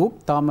uncooked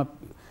තාම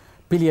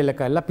පිළියෙල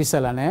කරලා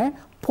පිසලා නැහැ.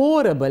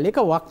 Pourable එක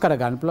වක් කර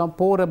ගන්න පුළුවන්.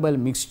 Pourable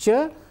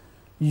mixture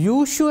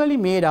usually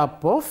made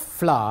up of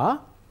flour,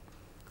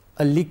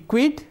 a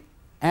liquid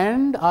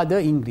and other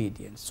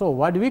ingredients. So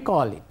what do we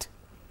call it?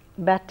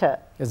 Batter.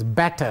 It's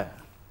batter.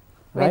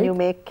 When right? you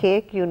make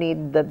cake, you need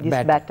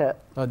this batter.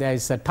 So there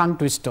is a tongue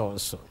twister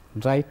also,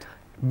 right?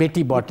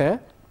 Betty Butter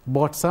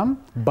bought some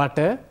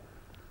butter,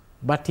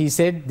 but he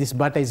said this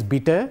butter is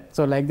bitter.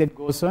 So like that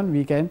goes on,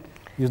 we can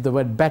use the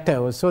word batter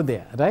also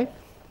there, right?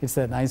 It's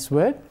a nice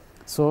word.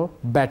 So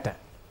batter.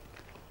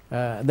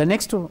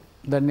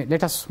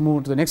 Let us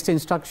move to the next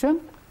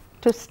instruction.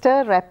 To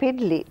stir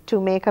rapidly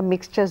to make a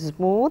mixture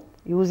smooth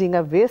using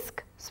a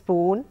whisk,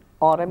 spoon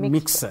or a mixer.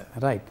 Mixer,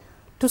 right.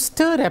 To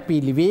stir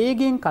rapidly,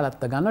 වේගෙන්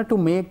කලත්ත ගන්න to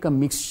make a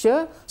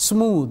mixture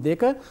smooth.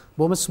 ඒක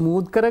බොහොම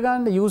smooth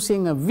කරගන්න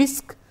using a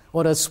whisk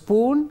or a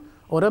spoon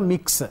or a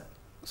mixer.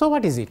 So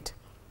what is it?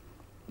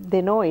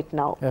 They know it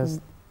now. Yes.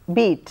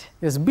 Beat.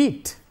 Yes,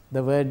 beat.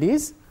 The word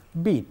is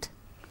beat.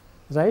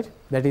 Right?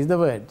 That is the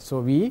word. So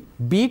we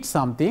beat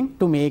something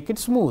to make it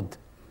smooth.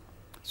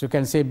 So you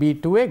can say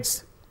beat 2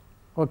 eggs.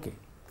 Okay.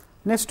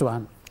 Next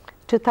one.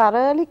 To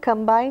thoroughly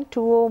combine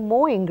 2 or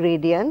more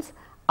ingredients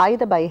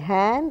either by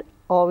hand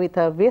or with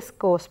a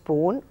whisk or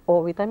spoon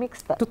or with a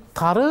mixer. To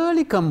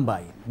thoroughly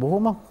combine.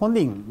 බොහොම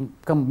හොඳින්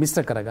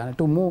මිශ්‍ර කරගන්න.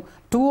 To move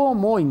 2 or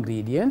more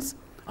ingredients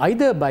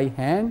either by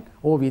hand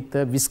or with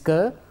a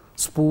whisker,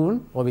 spoon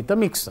or with a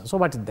mixer. So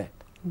what is that?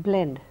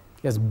 Blend.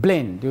 Yes,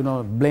 blend. You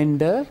know,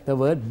 blender, the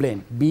word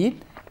blend.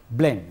 Beat,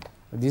 blend.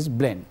 This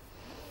blend.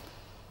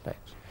 Right.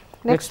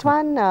 Next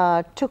one,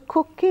 to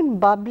cook in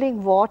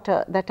bubbling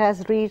water that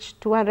has reached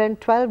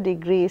 212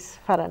 degrees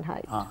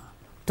Fahrenheit.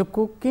 To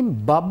cook in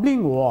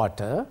bubbling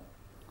water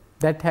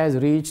that has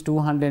reached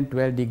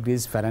 212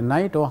 degrees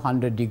Fahrenheit or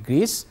 100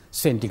 degrees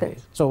centigrade.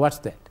 So what's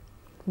that?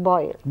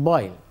 Boil.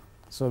 Boil.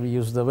 So we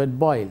use the word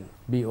boil.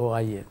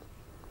 B-O-I-L.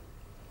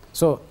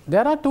 So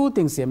there are 2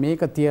 things here.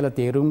 මේක තියලා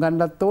තේරුම්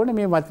ගන්නත් ඕනේ,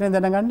 මේ වචනේ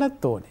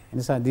දැනගන්නත් ඕනේ.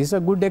 නිසා this is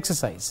a good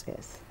exercise.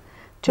 Yes.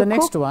 The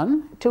next one.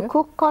 To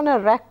cook on a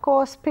rack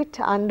or spit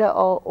under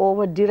or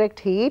over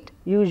direct heat,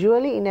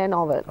 usually in an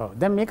oven.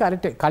 දැන් මේක අර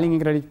කලින්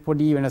එකට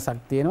පොඩි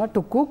වෙනසක් තියෙනවා.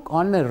 To cook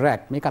on a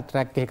rack. මේකත්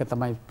rack එකක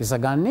තමයි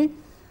පිසගන්නේ.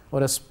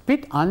 Or a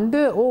spit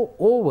under or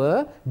over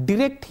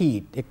direct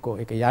heat. එක්කෝ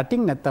ඒක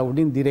යටින් නැත්නම්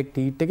උඩින් direct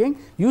heat එකෙන්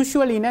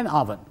usually in an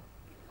oven.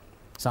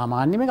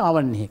 සාමාන්‍ය මේක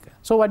oven එකක.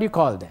 So what do you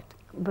call that?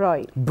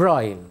 Broil.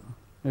 Broil.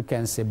 You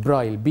can say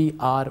broil.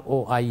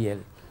 B-R-O-I-L.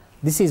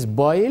 This is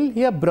boil,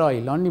 here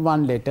broil. Only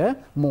one letter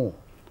more.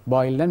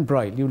 Boil and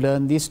broil. You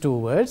learn these 2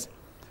 words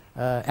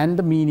and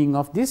the meaning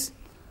of this.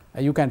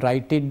 You can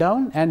write it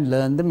down and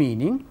learn the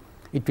meaning.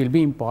 It will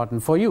be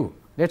important for you.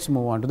 Let's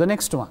move on to the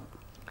next one.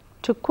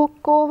 To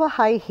cook over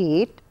high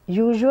heat,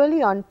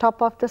 usually on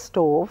top of the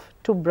stove,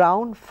 to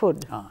brown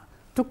food.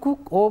 To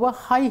cook over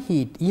high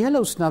heat. ඉහළ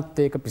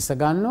උෂ්ණත්වයක පිස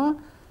ගන්නවා.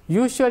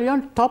 Usually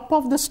on top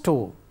of the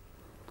stove.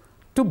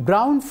 To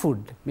brown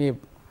food. මේ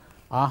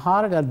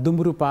ආහාර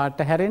දුඹුරු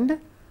පාට හැරෙන්න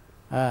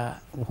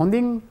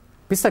හොඳින්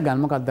පිස ගන්න.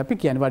 මොකක්ද අපි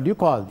කියන්නේ? What do you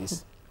call this?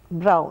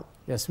 Brown.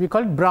 Yes, we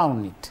call it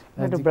brown it.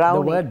 Brown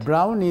the word it.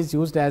 brown is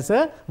used as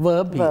a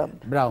verb here.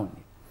 Brown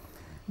it.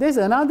 There's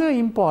another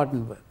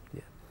important verb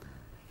here.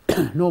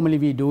 Normally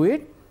we do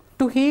it.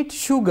 To heat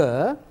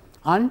sugar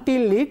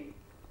until it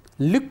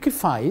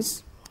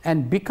liquefies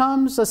and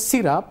becomes a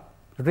syrup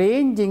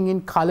ranging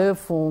in color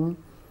form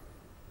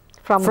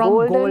from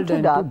golden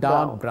to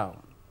dark brown.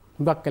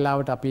 හුඟක්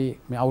වෙලාවට අපි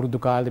මේ අවුරුදු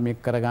කාලේ මේක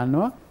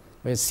කරගන්නවා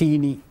ඔය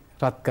සීනි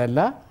රත්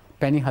කරලා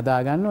පැණි හදා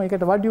ගන්නවා.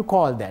 ඒකට what do you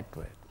call that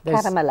word?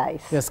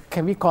 Caramelize. Yes,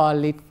 can we call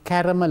it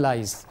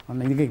caramelize? ඔන්න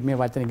ඉතින් මේ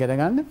වචනේ ඉගෙන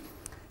ගන්න.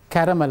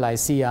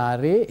 Caramelize,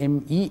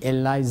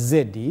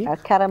 C-R-A-M-E-L-I-Z-E.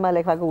 Caramel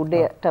එක වගේ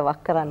උඩට වක්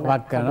කරන්න.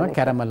 වක් කරනවා,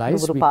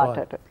 caramelize. We call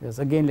it. Yes,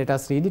 again let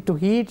us read it. To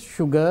heat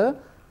sugar.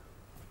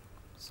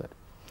 Sorry.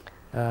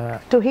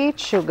 To heat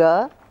sugar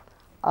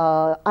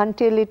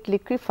until it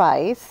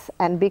liquefies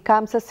and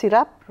becomes a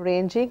syrup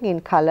ranging in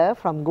color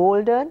from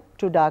golden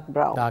to dark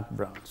brown. Dark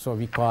brown. So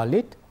we call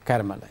it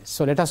caramelize.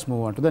 So let us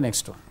move on to the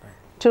next one.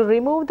 To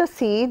remove the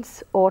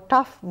seeds or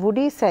tough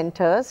woody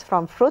centers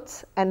from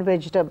fruits and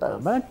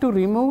vegetables. But to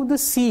remove the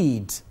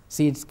seeds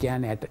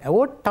can add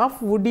or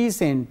tough woody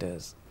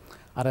centers.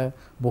 අර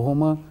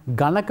බොහොම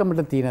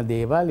ඝනකමට තියෙන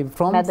දේවල්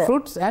from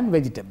fruits and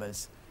vegetables.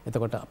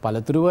 එතකොට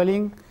පළතුරු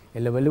වලින්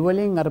එළවලු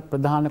වලින් අර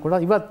ප්‍රධාන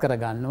කොටස් ඉවත් කර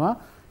ගන්නවා.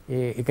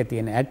 ඒක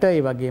තියෙන ඇට ඒ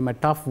වගේම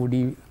tough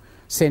woody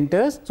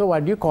centers. So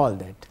what do you call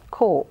that?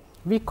 Core.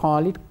 We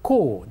call it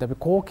core. The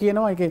core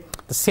කියනවා ඒකේ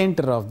the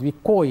center of we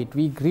core it,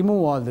 we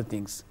remove all the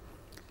things.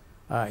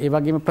 ඒ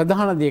වගේම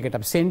ප්‍රධාන දෙයකට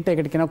අපි center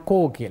එකට කියනවා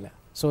core කියලා.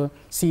 So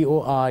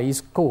C-O-R is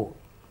core.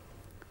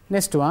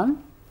 Next one.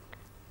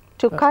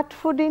 To cut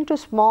food into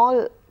small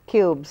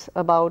cubes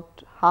about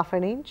half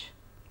an inch.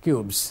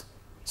 Cubes.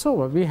 So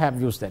we have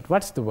used that.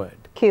 What's the word?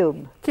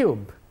 Cube.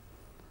 Cube.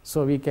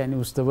 So we can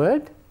use the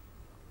word.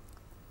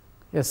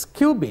 Yes,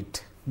 cube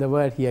it. The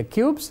word here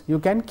cubes. You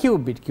can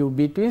cube it. Cube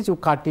it means you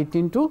cut it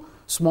into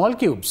small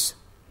cubes.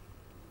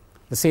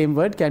 The same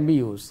word can be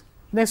used.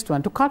 Next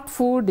one, to cut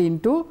food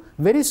into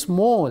very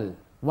small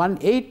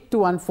 1/8 to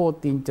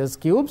 1/4 inches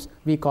cubes,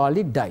 we call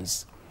it dice.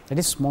 That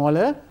is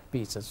smaller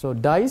pieces. So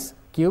dice,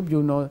 cube,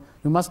 you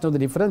must know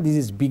the difference. This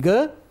is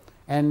bigger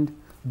and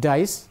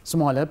dice,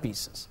 smaller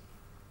pieces.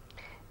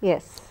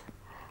 Yes.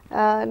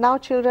 Now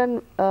children,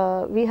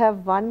 we have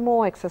one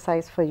more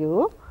exercise for you.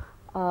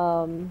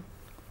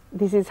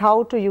 This is how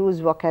to use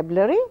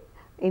vocabulary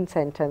in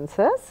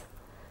sentences.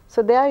 So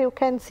there you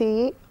can see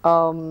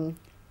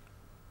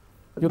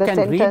you can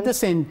read the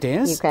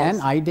sentence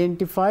and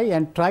identify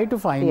and try to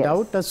find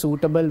out a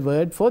suitable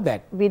word for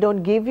that. We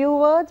don't give you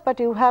words, but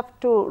you have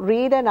to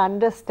read and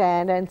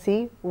understand and see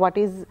what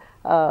is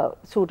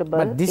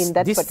suitable in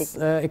that particular. This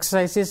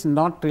exercise is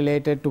not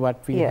related to what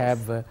we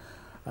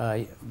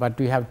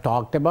have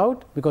talked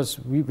about, because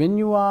when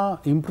you are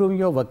improving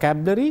your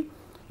vocabulary,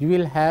 you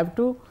will have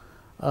to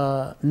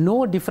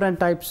know different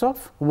types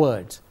of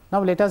words.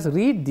 Now let us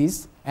read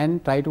this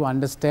and try to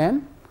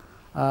understand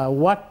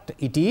what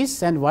it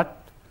is and what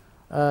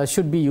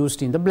should be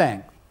used in the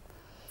blank.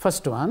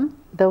 First one.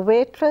 The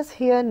waitress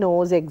here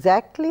knows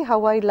exactly how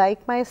I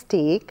like my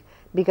steak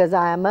because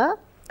I am a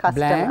customer.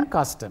 Blank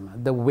customer.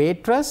 The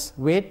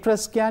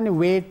waitress කියන්නේ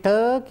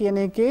waiter කියන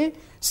එකේ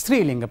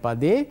ස්ත්‍රීලිංග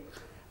පදේ,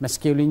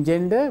 masculine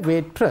gender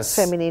waitress.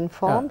 Feminine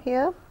form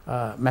here.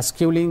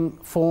 Masculine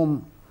form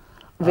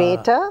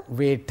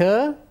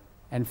waiter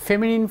and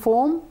feminine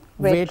form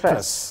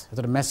waitress.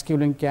 එතකොට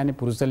masculine කියන්නේ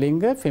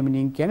පුරුෂලිංග,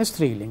 feminine කියන්නේ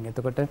ස්ත්‍රීලිංග.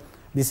 එතකොට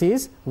this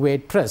is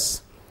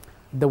waitress.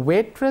 The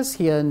waitress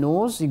here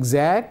knows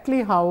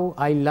exactly how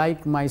I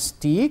like my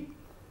steak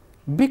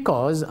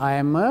because I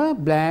am a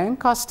blank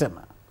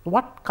customer.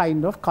 What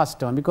kind of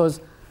customer? Because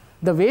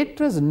the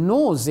waitress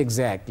knows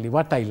exactly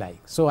what I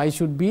like. So I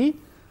should be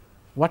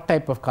what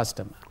type of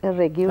customer? A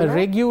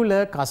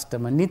regular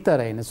customer.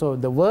 Nitarayana. So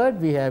the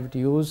word we have to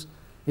use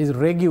is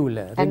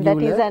regular. And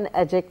that is an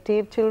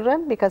adjective,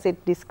 children, because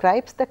it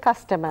describes the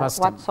customer.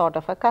 What sort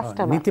of a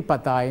customer?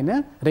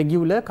 Nitipatayana,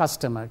 regular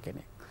customer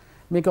කෙනෙක්.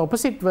 මේක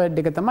opposite word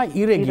එක තමයි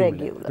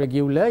irregular.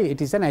 Regular,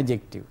 it is an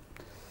adjective.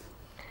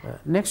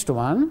 Next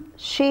one.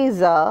 She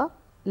is a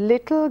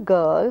little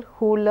girl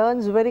who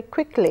learns very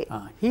quickly.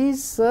 He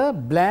is a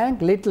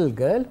blank little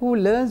girl who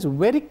learns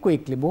very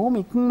quickly. බොහොම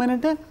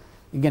ඉක්මනට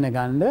ඉගෙන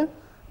ගන්න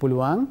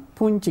පුළුවන්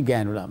පුංචි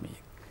ගෑනු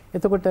ළමයෙක්.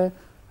 එතකොට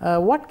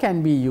what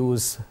can be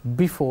used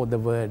before the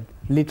word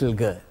little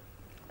girl?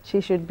 She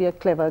should be a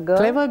clever girl.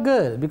 Clever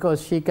girl,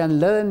 because she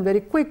can learn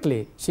very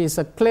quickly. She is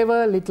a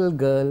clever little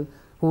girl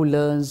who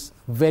learns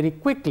very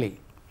quickly.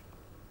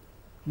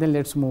 Then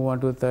let's move on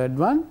to the third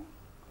one.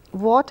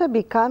 Water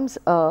becomes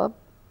herb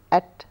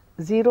at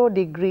 0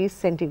 degrees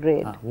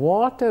centigrade.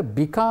 Water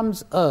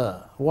becomes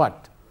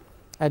what?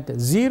 At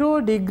 0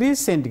 degrees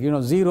centigrade. You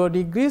know, 0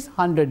 degrees,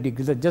 100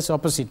 degrees, just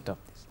opposite of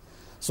this.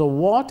 So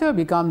water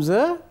becomes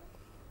a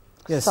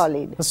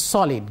solid. A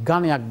solid.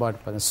 Ganayak bad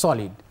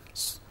solid.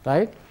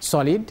 Right?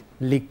 Solid,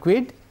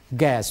 liquid,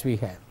 gas we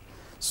have.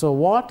 So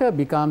water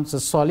becomes a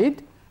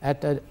solid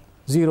at a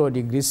 0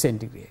 degrees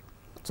centigrade.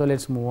 So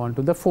let's move on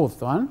to the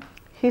fourth one.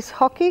 His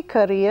hockey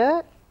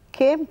career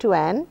came to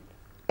an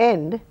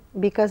end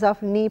because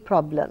of knee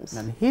problems.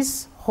 And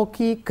his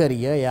hockey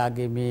career,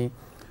 යාගේ මේ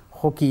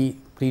hockey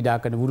ක්‍රීඩා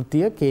කරන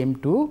වෘත්තිය came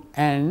to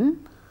an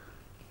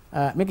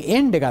මේක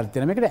end එකක්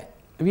තියෙනවා. මේකට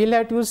we'll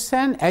have to use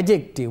an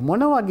adjective.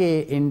 මොන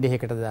වගේ end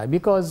එකකටද?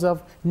 Because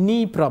of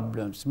knee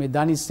problems. මේ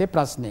ධනිස්සේ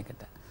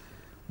ප්‍රශ්නයකට.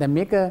 දැන්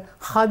මේක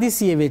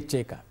හදිසියෙ වෙච්ච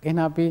එකක්.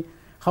 එහෙනම් අපි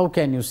how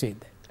can you say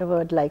that? A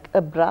word like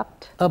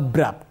abrupt.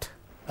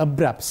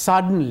 Abrupt,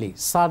 suddenly,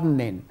 sudden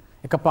end.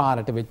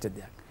 එකපාරට වෙච්ච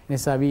දෙයක්.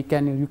 නිසා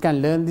you can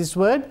learn this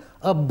word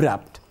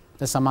abrupt.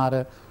 සමහර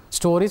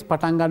stories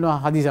පටන් ගන්නවා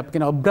හදිසි අපි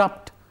කියන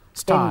abrupt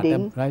start,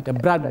 right?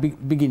 Abrupt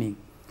beginning.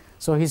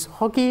 So his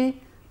hockey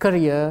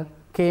career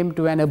came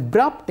to an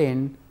abrupt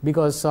end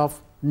because of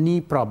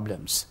knee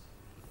problems.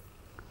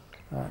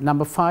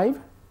 Number 5.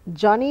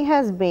 Johnny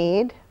has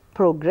made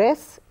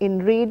progress in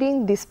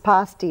reading this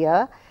past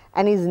year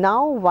and is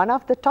now one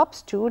of the top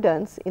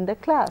students in the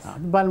class.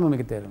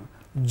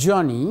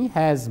 Johnny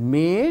has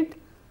made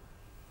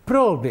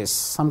progress,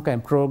 some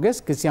kind of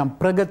progress, කිසියම්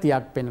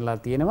ප්‍රගතියක් පෙන්ලා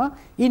තියෙනවා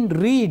in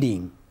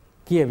reading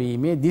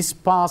කියවීමේ this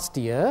past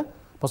year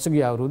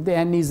පසුගිය අවුරුද්දේ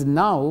and is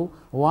now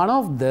one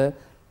of the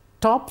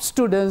top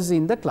students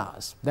in the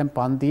class. දැන්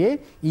පන්තියේ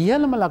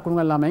ඉහළම ලකුණු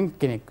ගන්න ළමයින්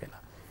කෙනෙක් වෙලා.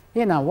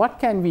 Now what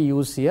can we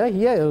use here?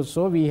 Here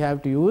also we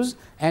have to use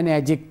an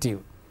adjective.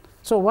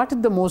 So what is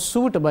the most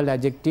suitable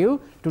adjective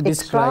to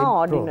describe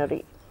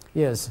extraordinary?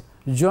 Yes,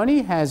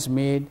 Johnny has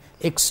made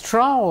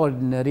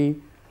extraordinary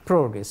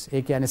progress.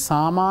 ඒ කියන්නේ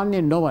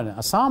සාමාන්‍ය නොවන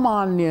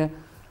අසාමාන්‍ය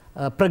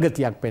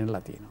ප්‍රගතියක්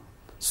පෙන්ලා තියෙනවා.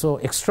 So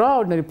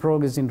extraordinary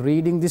progress in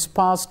reading this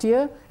past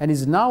year and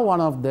is now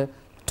one of the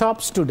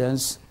top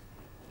students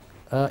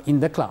in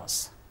the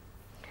class.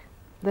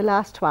 The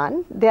last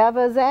one, there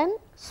was an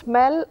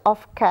smell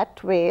of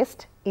cat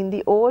waste in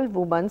the old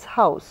woman's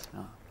house.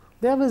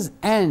 There was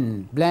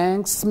an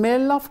blank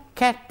smell of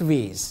cat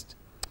waste.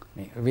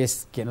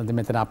 Waste කියනොත්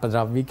මෙතන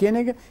අපද්‍රව්‍ය කියන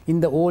එක in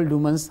the old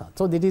woman's house.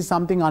 So that is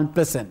something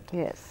unpleasant.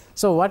 Yes.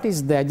 So what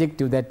is the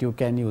adjective that you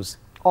can use?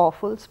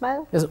 Awful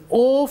smell. Yes,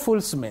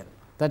 awful smell,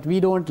 that we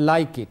don't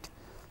like it.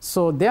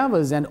 So there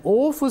was an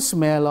awful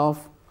smell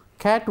of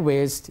cat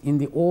waste in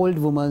the old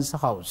woman's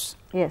house.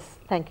 Yes,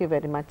 thank you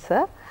very much,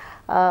 sir.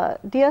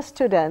 Dear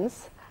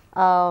students,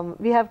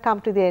 we have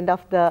come to the end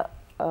of the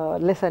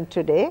lesson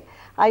today.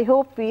 I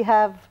hope we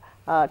have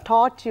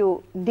taught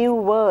you new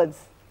words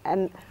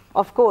and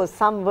of course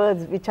some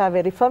words which are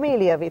very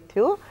familiar with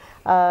you.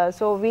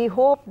 So we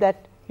hope that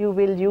you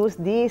will use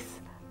these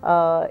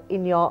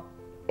in your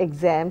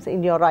exams,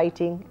 in your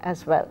writing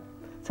as well.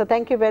 So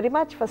thank you very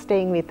much for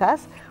staying with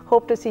us.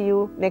 Hope to see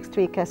you next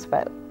week as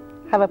well.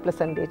 Have a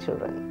pleasant day,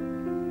 children.